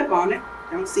has a clip on it.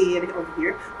 Don't see it over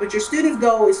here. But your student's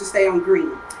goal is to stay on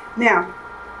green. Now,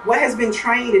 what has been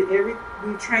trained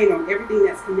we train on everything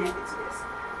that's connected to this.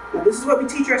 Now, this is what we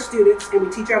teach our students, and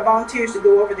we teach our volunteers to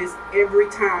go over this every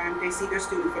time they see their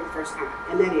student for the first time.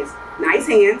 And that is nice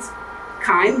hands,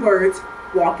 kind words,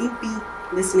 walking feet,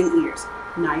 listening ears.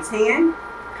 Nice hand,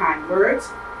 kind words,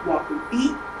 walking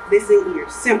feet, listening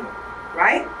ears. Simple,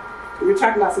 right? And we're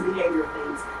talking about some behavioral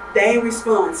things. They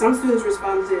respond. Some students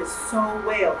respond to this so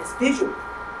well. It's visual.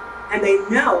 And they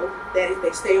know that if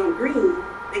they stay on green,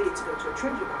 they get to go to a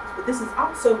treasure box. But this is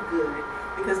also good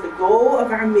because the goal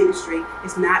of our ministry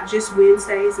is not just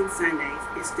Wednesdays and Sundays.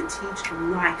 It's to teach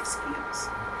life skills.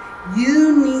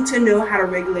 You need to know how to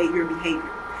regulate your behavior.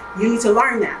 You need to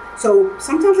learn that. So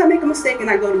sometimes I make a mistake and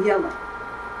I go to yellow.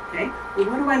 Okay? Well,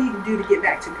 what do I need to do to get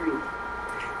back to green?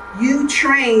 You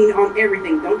train on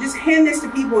everything. Don't just hand this to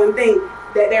people and think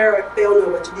that they'll know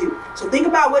what to do. So think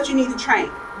about what you need to train.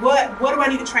 What do I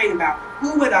need to train about?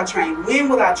 Who would I train? When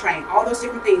will I train? All those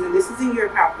different things. And this is in your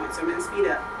PowerPoint, so I'm going to speed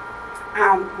up.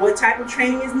 What type of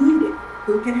training is needed?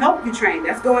 Who can help you train?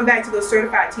 That's going back to those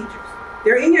certified teachers.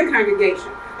 They're in your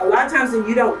congregation. A lot of times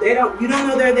you don't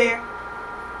know they're there.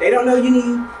 They don't know you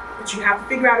need, but you have to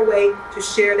figure out a way to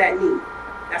share that need.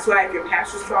 That's why if your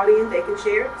pastor's brought in, they can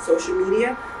share it. Social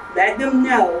media, let them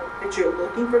know that you're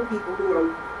looking for people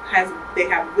who they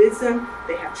have wisdom,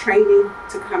 they have training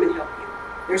to come and help you.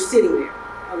 They're sitting there,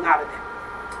 a lot of them.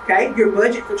 Okay, your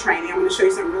budget for training. I'm going to show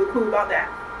you something really cool about that.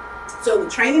 So the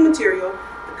training material,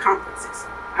 the conferences.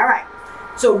 All right.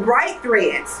 So bright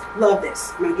threads. Love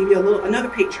this. I'm going to give you another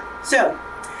picture. So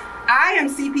I am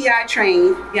CPI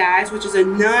trained, guys, which is a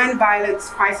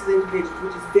non-violence crisis intervention,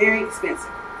 which is very expensive.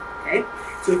 Okay.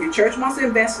 So if your church wants to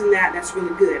invest in that, that's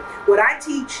really good. What I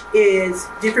teach is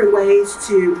different ways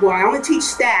I only teach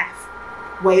staff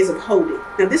ways of holding.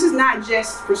 Now, this is not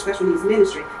just for special needs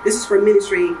ministry. This is for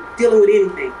ministry dealing with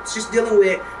anything. It's just dealing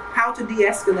with how to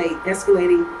de-escalate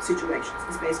escalating situations.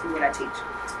 That's basically what I teach.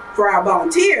 For our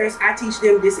volunteers, I teach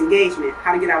them disengagement,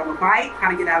 how to get out of a bite,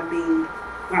 how to get out of being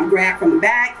grabbed from the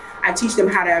back. I teach them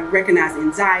how to recognize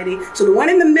anxiety. So the one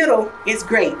in the middle is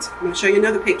great. I'm going to show you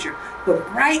another picture. But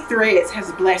Bright Threads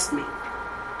has blessed me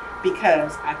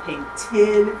because I paid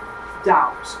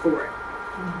 $10 for it.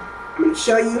 I'm going to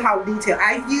show you how detailed.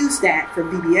 I've used that for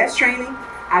VBS training.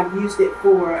 I've used it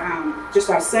for just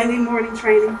our Sunday morning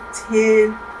training.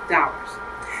 $10.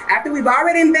 After we've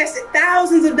already invested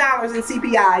thousands of dollars in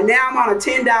CPI, now I'm on a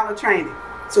 $10 training.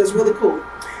 So it's really cool.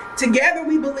 Together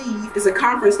We Believe is a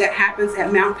conference that happens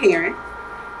at Mount Perrin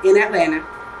in Atlanta.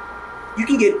 You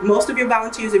can get most of your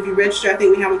volunteers if you register. I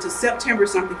think we have until September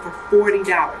something for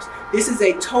 $40. This is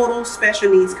a total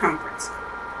special needs conference.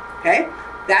 Okay?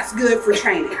 That's good for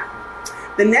training.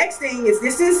 The next thing is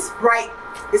this is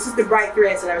the bright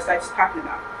threads that I was just talking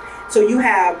about. So you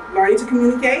have learning to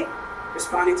communicate,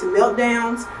 responding to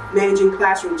meltdowns, managing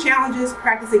classroom challenges,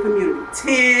 practicing community.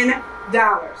 $10.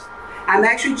 I'm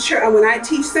actually, when I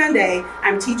teach Sunday,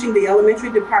 I'm teaching the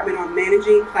elementary department on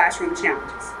managing classroom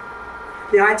challenges.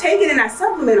 Now I take it and I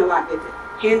supplement a lot with it,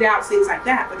 handouts, things like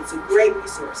that, but it's a great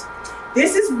resource.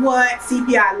 This is what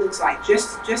CPI looks like,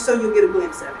 just so you'll get a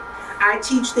glimpse of it. I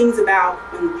teach things about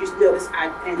when you notice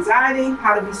anxiety,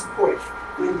 how to be supportive.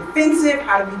 When defensive,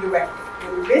 how to be directed.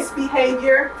 When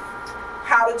misbehavior,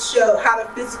 how to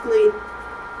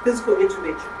physical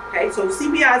intervention. Okay, so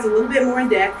CPI is a little bit more in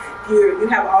depth. You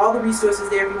have all the resources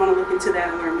there if you want to look into that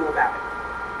and learn more about it.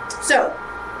 So,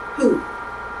 who?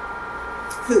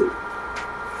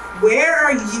 Where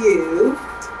are you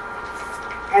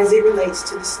as it relates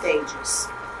to the stages?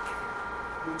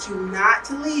 I want you not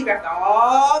to leave after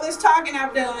all this talking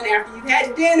I've done, after you've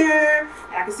had dinner,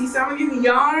 and I can see some of you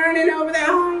yarning over there.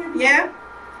 Oh, yeah?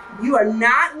 You are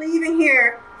not leaving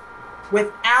here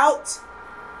without,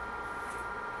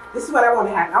 this is what I want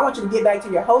to happen. I want you to get back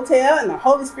to your hotel and the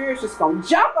Holy Spirit's just going to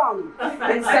jump on you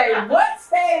and say, what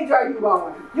stage are you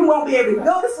on? You won't be able to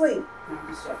go to sleep. No, I'm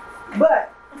just joking.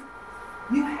 But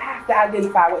you have to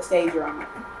identify what stage you're on.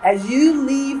 As you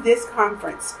leave this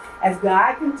conference, as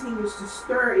God continues to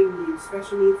stir in you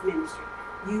special needs ministry,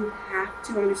 you have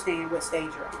to understand what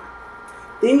stage you're on.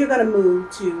 Then you're going to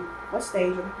move to what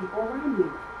stage are the people around me.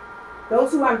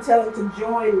 Those who I'm telling to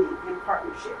join me in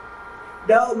partnership.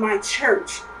 Though my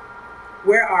church,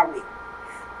 where are we?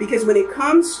 Because when it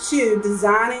comes to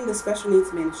designing the special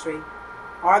needs ministry,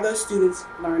 are those students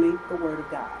learning the Word of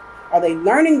God? Are they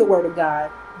learning the Word of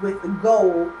God with the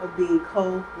goal of being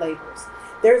co-laborers?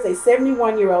 There's a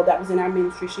 71-year-old that was in our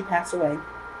ministry. She passed away.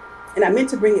 And I meant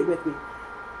to bring it with me.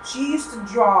 She used to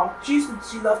draw. She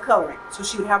loved coloring. So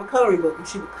she would have a coloring book and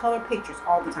she would color pictures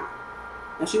all the time.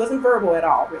 Now, she wasn't verbal at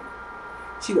all, really.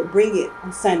 She would bring it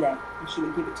on Sunday and she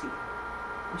would give it to you.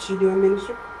 Is she doing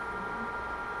ministry?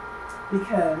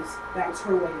 Because that was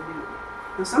her way of doing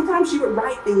it. Now, sometimes she would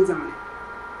write things on it.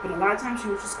 But a lot of times she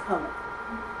would just color.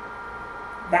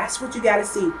 That's what you got to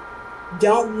see.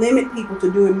 Don't limit people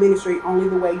to doing ministry only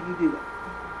the way you do it.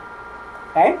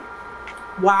 Okay?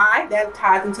 Why? That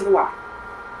ties into the why.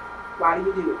 Why do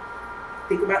you do it?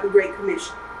 Think about the Great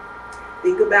Commission.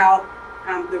 Think about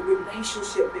the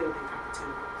relationship building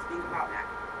opportunities. Think about that.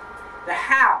 The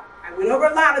how. I went over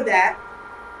a lot of that.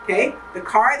 Okay? The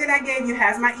card that I gave you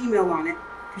has my email on it.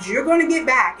 Because you're going to get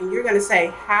back and you're going to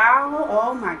say, how?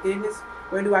 Oh my goodness.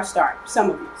 Where do I start? Some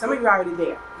of you. Some of you are already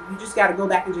there. You just got to go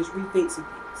back and just rethink some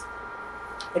things.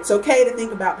 It's okay to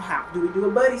think about the how. Do we do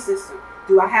a buddy system?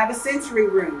 Do I have a sensory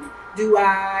room?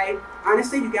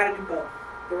 Honestly, you got to do both.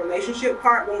 The relationship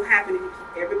part won't happen if you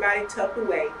keep everybody tucked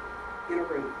away in a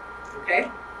room. Okay?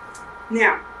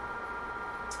 Now,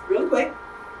 real quick,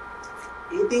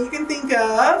 anything you can think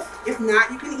of. If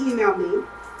not, you can email me.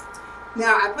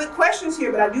 Now, I put questions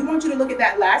here, but I do want you to look at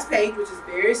that last page, which is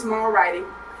very small writing.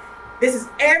 This is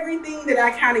everything that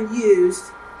I kind of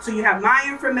used. So you have my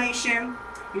information.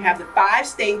 You have the 5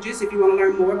 stages if you want to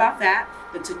learn more about that.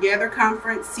 The Together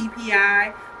Conference,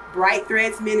 CPI, Bright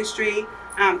Threads Ministry.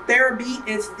 Therabeat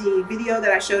is the video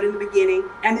that I showed in the beginning.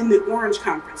 And then the Orange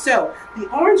Conference. So the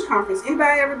Orange Conference,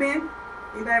 anybody ever been?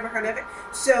 Anybody ever heard of it?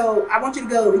 So I want you to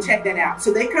go and check that out.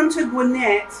 So they come to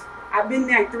Gwinnett. I've been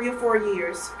there 3 or 4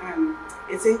 years.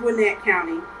 It's in Gwinnett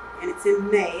County. And it's in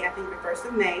May, I think the 1st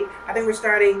of May. I think we're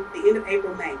starting the end of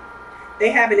April, May. They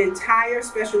have an entire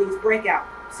special needs breakout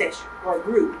session or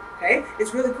group, okay?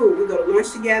 It's really cool. We go to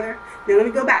lunch together. Now let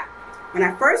me go back. When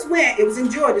I first went, it was in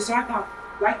Georgia, so I thought,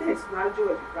 like this, a lot of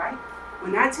Georgia, right?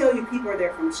 When I tell you people are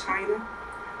there from China,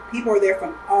 people are there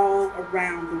from all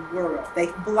around the world. They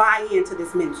fly into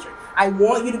this ministry. I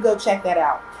want you to go check that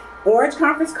out. Orange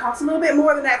Conference costs a little bit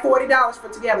more than that $40 for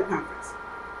Together Conference.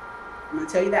 I'm going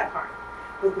to tell you that part.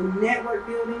 But the network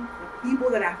building, the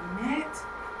people that I've met,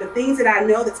 the things that I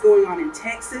know that's going on in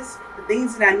Texas, the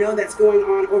things that I know that's going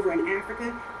on over in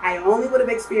Africa, I only would have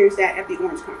experienced that at the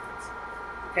Orange Conference.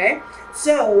 Okay?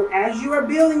 So as you are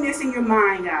building this in your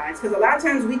mind, guys, because a lot of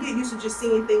times we get used to just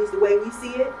seeing things the way we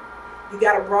see it, you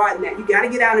got to broaden that. You got to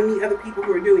get out and meet other people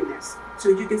who are doing this. So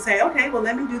you can say, okay, well,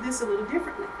 let me do this a little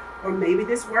differently. Or maybe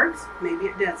this works, maybe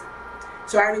it doesn't.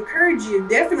 So I would encourage you,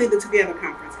 definitely the Together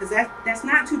Conference, because that's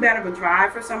not too bad of a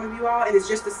drive for some of you all, and it's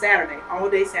just a Saturday, all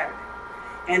day Saturday.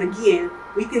 And again,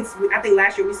 I think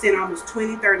last year we sent almost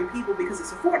 20, 30 people because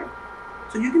it's affordable.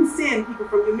 So you can send people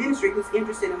from your ministry who's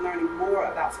interested in learning more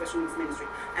about special needs ministry.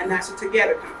 And that's a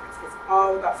Together Conference. It's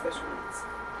all about special needs.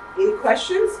 Any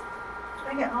questions?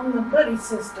 On the buddy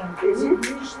system, is it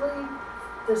usually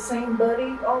the same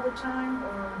buddy all the time,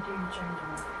 or do you change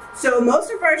them up? So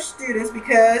most of our students,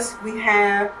 because we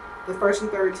have the first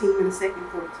and third team and the second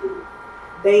and fourth team,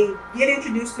 they get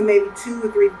introduced to maybe 2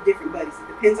 or 3 different buddies. It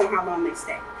depends on how long they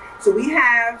stay. So we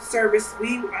have service,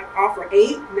 we offer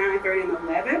 8, 9, 30, and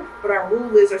 11, but our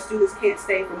rule is our students can't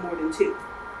stay for more than 2.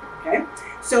 Okay?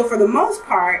 So for the most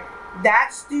part, that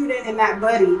student and that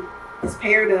buddy is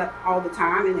paired up all the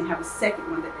time, and they have a second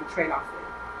one that they trade off with.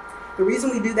 The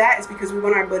reason we do that is because we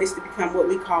want our buddies to become what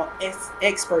we call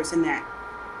experts in that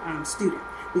student.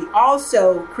 We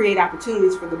also create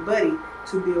opportunities for the buddy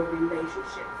to build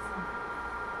relationships.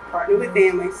 Partner with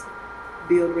families,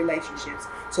 build relationships.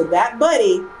 So that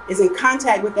buddy is in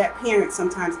contact with that parent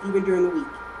sometimes even during the week.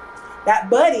 That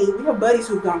buddy, we have buddies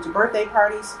who've gone to birthday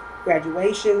parties,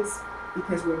 graduations,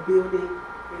 because we're building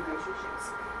relationships.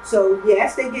 So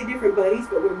yes, they get different buddies,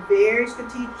 but we're very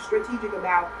strategic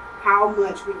about how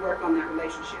much we work on that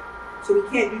relationship. So we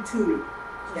can't do too many.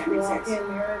 That makes sense. Walk in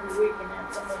there every week and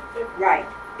have something different. Right.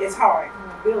 It's hard.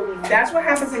 Building. That's what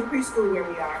happens in preschool where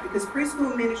we are, because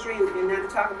preschool ministry, and not to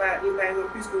talk about anybody on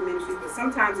preschool ministry, but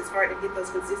sometimes it's hard to get those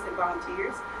consistent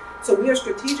volunteers. So we are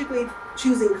strategically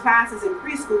choosing classes in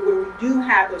preschool where we do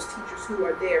have those teachers who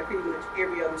are there pretty much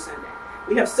every other Sunday.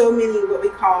 We have so many what we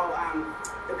call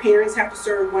the parents have to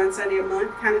serve one Sunday a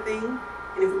month kind of thing.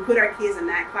 And if we put our kids in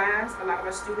that class, a lot of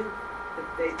our students,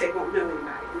 they won't know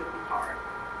anybody, and it'll be hard.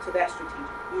 So that's strategic.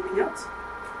 Anything else?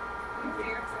 Your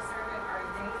parents are serving, are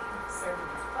they serving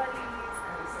as buddies?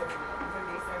 Are they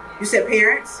serving as, You said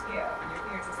parents? Yeah, your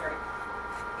parents are serving.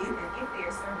 And if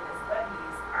they're serving as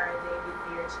buddies, are they with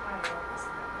their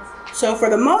child? So for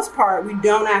the most part, we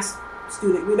don't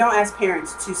ask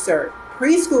parents to serve.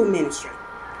 Preschool ministry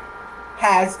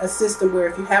has a system where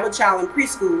if you have a child in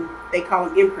preschool, they call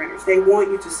them imprinters. They want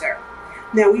you to serve.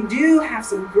 Now we do have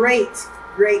some great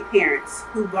parents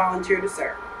who volunteer to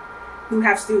serve, who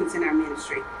have students in our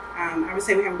ministry. I would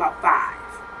say we have about 5.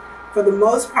 For the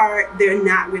most part, they're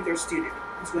not with their student,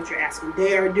 is what you're asking.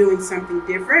 They are doing something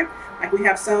different. Like we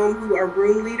have some who are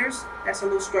room leaders. That's a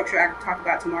little structure I can talk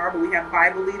about tomorrow, but we have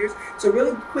Bible leaders. So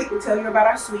really quick to tell you about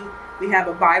our suite. We have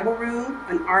a Bible room,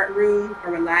 an art room,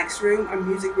 a relax room, a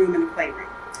music room, and a playroom.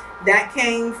 That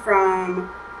came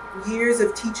from years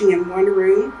of teaching in one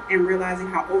room and realizing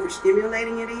how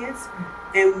overstimulating it is.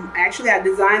 And actually, I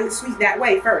designed the suite that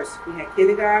way first. We had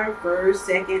kindergarten, first,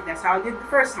 second. That's how I did it the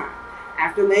first time.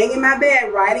 After laying in my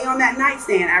bed, writing on that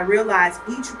nightstand, I realized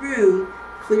each room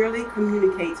clearly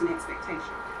communicates an expectation.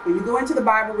 When you go into the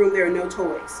Bible room, there are no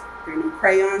toys. There are no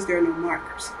crayons. There are no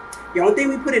markers. The only thing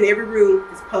we put in every room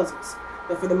is puzzles.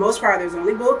 But for the most part, there's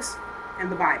only books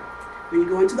and the Bible. When you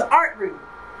go into the art room,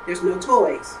 there's no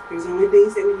toys. There's only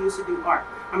things that we use to do art.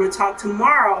 I'm going to talk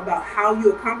tomorrow about how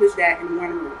you accomplish that in one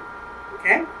room.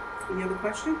 Okay? Any other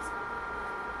questions?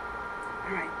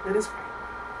 All right, let us pray.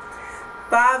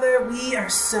 Father, we are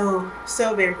so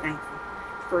very thankful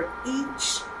for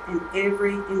each and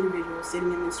every individual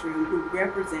sitting in this room who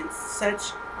represents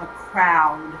such a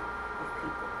crowd of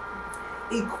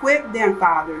people. Equip them,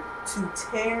 Father, to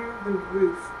tear the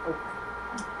roof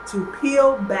open, to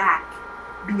peel back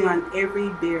beyond every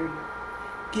barrier.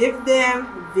 Give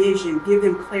them vision, give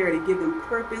them clarity, give them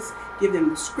purpose, give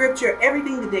them the scripture,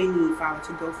 everything that they need, Father,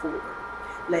 to go forward.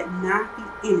 Let not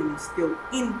the enemy steal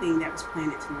anything that was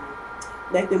planted tonight.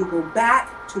 Let them go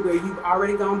back to where you've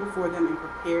already gone before them and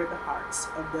prepare the hearts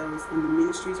of those in the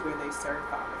ministries where they serve,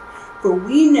 Father. For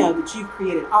we know that you've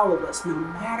created all of us, no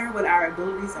matter what our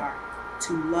abilities are,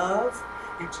 to love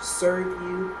and to serve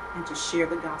you and to share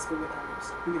the gospel with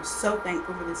others. We are so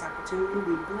thankful for this opportunity.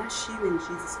 We bless you in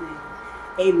Jesus' name.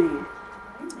 Amen.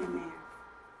 Amen.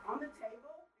 On the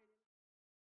table.